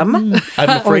jam. I'm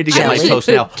afraid to get my jelly. toast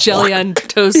now. Jelly on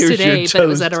toast Here's your today, but it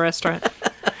was toast. at a restaurant.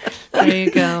 There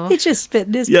you go. He just spit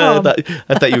in his Yeah, palm.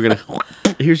 I thought you were going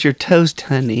to. Here's your toast,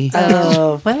 honey.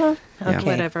 Oh, well, okay.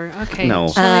 Whatever. Okay. No.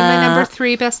 Shall I my number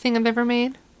 3 best thing I've ever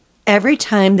made? Every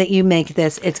time that you make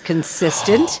this, it's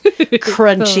consistent,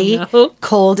 crunchy, Oh, no.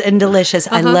 cold, and delicious.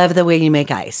 I love the way you make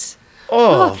ice.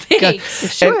 Oh, God.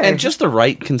 Thanks. Sure. And just the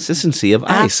right consistency of ice.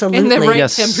 Absolutely. In the right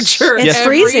Yes. temperature. It's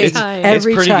every freezing. time.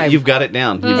 Every it's pretty. time. You've got it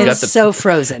down. You've It's got the. so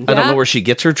frozen. I don't Yeah. know where she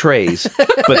gets her trays,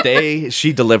 but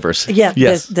she delivers. Yeah,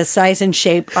 Yes. the size and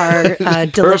shape are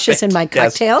delicious in my Perfect.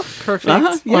 Yes. cocktail Perfect.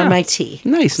 Uh-huh. or Yeah. my tea.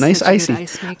 Nice, Such a icy. good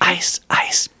ice maker.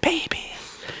 Ice, baby.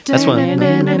 That's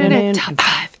one. Top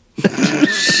 5.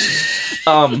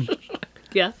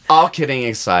 Yeah. All kidding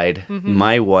aside,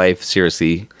 my wife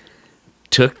seriously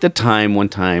took the time one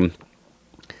time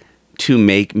to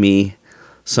make me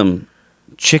some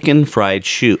chicken fried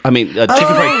chicken fried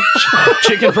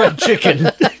chicken.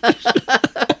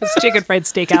 It's chicken fried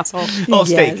steak, asshole. Oh,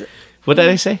 Yes. steak. What did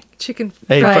I say? Chicken.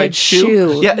 Hey, Fried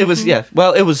shoe. Yeah, it was. Yeah,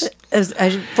 well, it was. As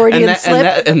a Freudian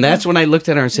slip. And that's when I looked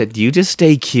at her and said, "You just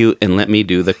stay cute and let me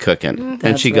do the cooking." And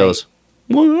That's she right. goes,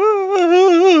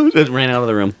 "Whoa," and ran out of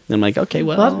the room. I'm like, "Okay,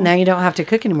 Well, now you don't have to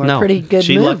cook anymore. No, Pretty good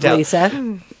she move, lucked out. Lisa.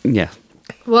 yeah."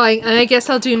 Well, I guess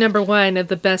I'll do number 1 of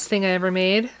the best thing I ever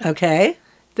made. Okay.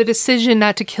 The decision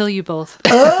not to kill you both.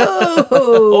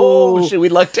 Oh, shit, we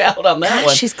lucked out on that God,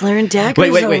 one. she's glaring daggers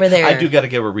Wait. over there. I do got to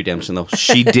give her redemption though.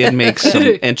 She did make some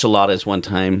enchiladas one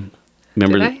time.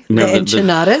 Remember? Did I? Remember The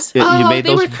enchiladas? you Oh, made they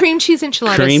those were cream cheese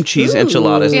enchiladas. cream cheese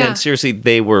enchiladas, Yeah. and seriously,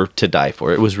 they were to die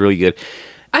for. It was really good.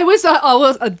 I was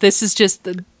always. This is just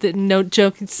the no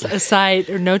jokes aside,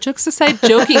 or no jokes aside,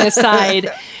 joking aside.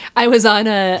 I was on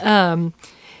a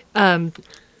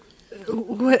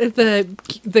what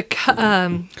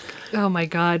oh my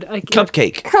god,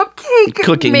 Cupcake. cooking.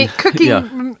 Cooking.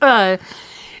 Yeah.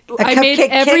 I made cupcake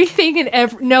cake? everything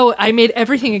I made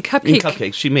everything in cupcake. In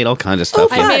cupcakes, she made all kinds of stuff.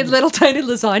 I made little tiny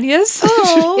lasagnas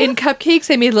Oh. in cupcakes.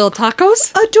 I made little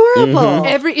tacos. Adorable.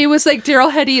 It was like Daryl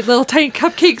had to eat little tiny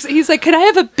cupcakes. He's like, "Could I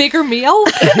have a bigger meal?"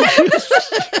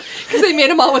 Because I made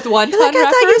them all with wonton Like, I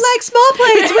thought you wrappers. liked small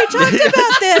plates. We talked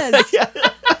about this.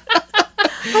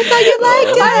 I thought you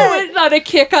liked I it. went on a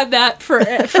kick on that for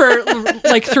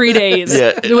like 3 days,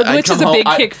 Yeah, I'd which come is a home- big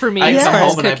kick for me I'd as come far as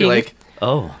home and I'd be cooking. like,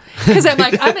 "Oh, Because I'm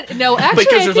like, no, actually,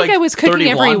 Because I there's think like I was cooking 30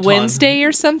 every wonton. Wednesday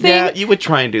or something. yeah." You would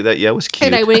try and do that. Yeah, it was cute.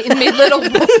 And I went and made little.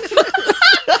 I'm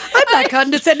not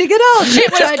condescending at all. She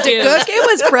was tried to cute. cook. It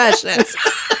was precious.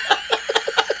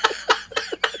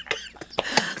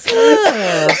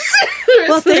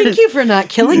 Well, thank you for not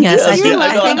killing us. I think,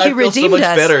 I think you feel so redeemed much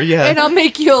us. better. Yeah. And I'll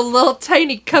make you a little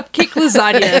tiny cupcake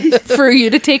lasagna for you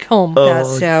to take home. That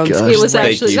sounds gosh. It was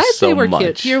Thank actually you they so were much.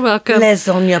 cute. You're welcome.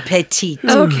 lasagne petite.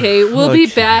 Okay, we'll be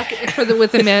back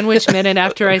with the Manwich Minute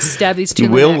after I stab these two.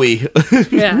 in the Will neck. we?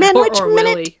 Yeah. Manwich or will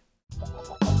Minute. we?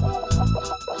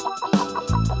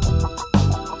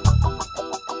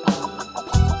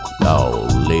 Now,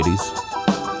 ladies,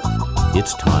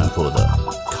 it's time for the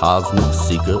Cosmic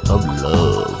Seeker of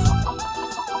Love.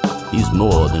 He's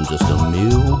more than just a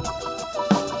meal,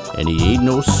 and he ain't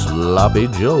no sloppy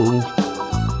Joe.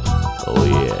 Oh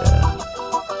yeah,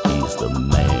 he's the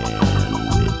man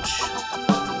witch.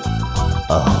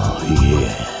 Oh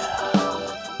yeah.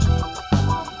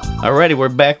 Alrighty, we're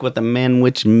back with the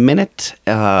Manwich Minute.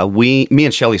 Me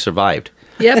and Shelly survived.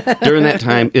 Yep. During that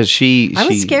time, I was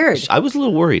scared. I was a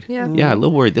little worried. Yeah. a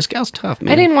little worried. This gal's tough,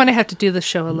 man. I didn't want to have to do the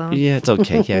show alone. Yeah, it's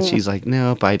okay. Yeah, she's like,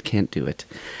 nope, I can't do it.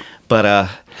 But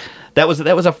that was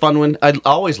a fun one. I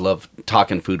always love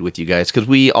talking food with you guys because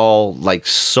we all like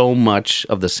so much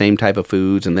of the same type of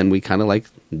foods, and then we kind of like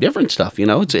different stuff. You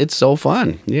know, it's so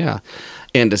fun. Yeah,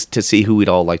 and to see who we'd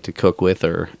all like to cook with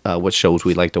or what shows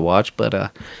we'd like to watch. But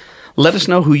let us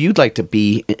know who you'd like to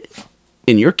be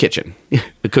in your kitchen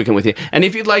cooking with you. And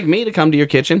if you'd like me to come to your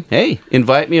kitchen, hey,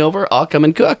 invite me over. I'll come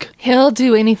and cook. He'll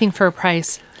do anything for a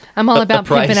price. I'm all about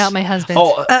price. pimping out my husband.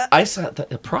 Oh, I saw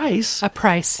a price. A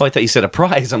price. Oh, I thought you said a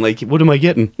prize. I'm like, what am I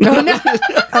getting?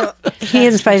 He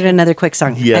inspired another quick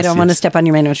song. Yes, I don't want to step on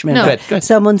your management. No. But Good.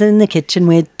 Someone's in the kitchen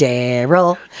with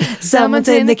Daryl. Someone's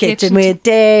in the kitchen with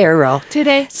Daryl.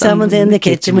 Today. Someone's in the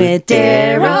kitchen with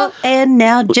Daryl. And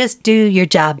now just do your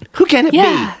job. Who can it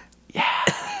Yeah.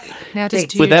 Now just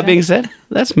do be? With your that being job. said,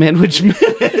 that's Manwich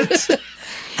Minutes.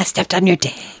 I stepped on your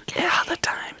dick. All the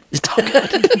time. It's all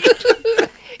good.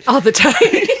 all the time.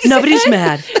 Nobody's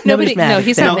mad. Nobody's mad. No,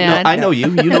 he's not mad. I know you.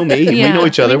 You know me. Yeah, we know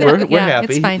each other. we know. We're Yeah,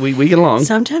 happy. it's fine. We get along.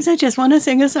 Sometimes I just want to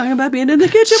sing a song about being in the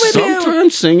kitchen with you.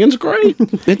 Sometimes singing's great.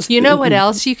 It's, You know what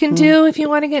else you can do if you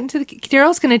want to get into the...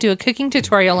 Daryl's going to do a cooking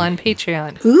tutorial on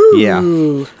Patreon. Ooh. Yeah.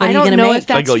 What I are you don't gonna know make? if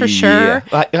that's I go, for sure.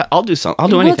 I'll do something. I'll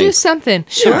do We'll anything. do something.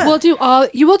 Sure. We'll do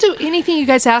anything you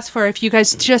guys ask for if you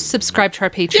guys just subscribe to our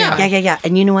Patreon. Yeah.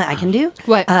 And you know what I can do?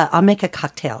 What? I'll make a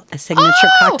cocktail, a signature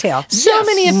cocktail. So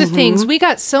many of the things. We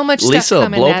got so much Lisa, stuff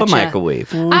coming blow at up a ya.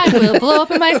 microwave. I will blow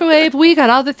up a microwave. We got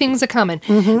all the things a coming.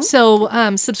 So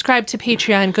subscribe to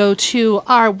Patreon. Go to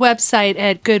our website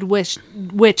at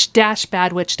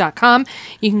goodwitch-badwitch.com.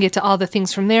 You can get to all the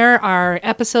things from there. Our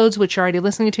episodes, which you're already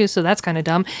listening to, so that's kind of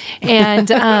dumb.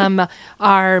 And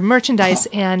our merchandise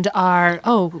and our...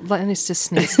 Oh, let me just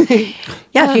sneeze.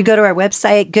 Yeah, if you go to our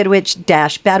website,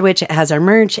 goodwitch-badwitch, it has our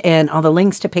merch and all the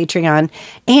links to Patreon.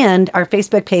 And our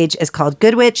Facebook page is called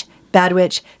Good Witch, Bad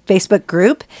Witch Facebook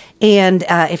group. And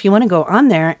if you want to go on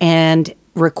there and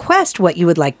request what you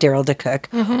would like Daryl to cook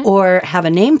or have a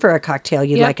name for a cocktail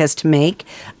you'd Yep. like us to make,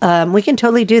 we can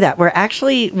totally do that.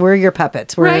 We're your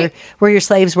puppets. Right. We're your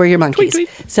slaves. We're your monkeys. tweet.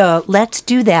 So let's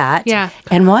do that. Yeah.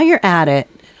 And while you're at it,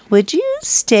 would you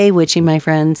stay witchy, my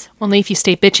friends? Only if you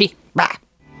stay bitchy. Bye.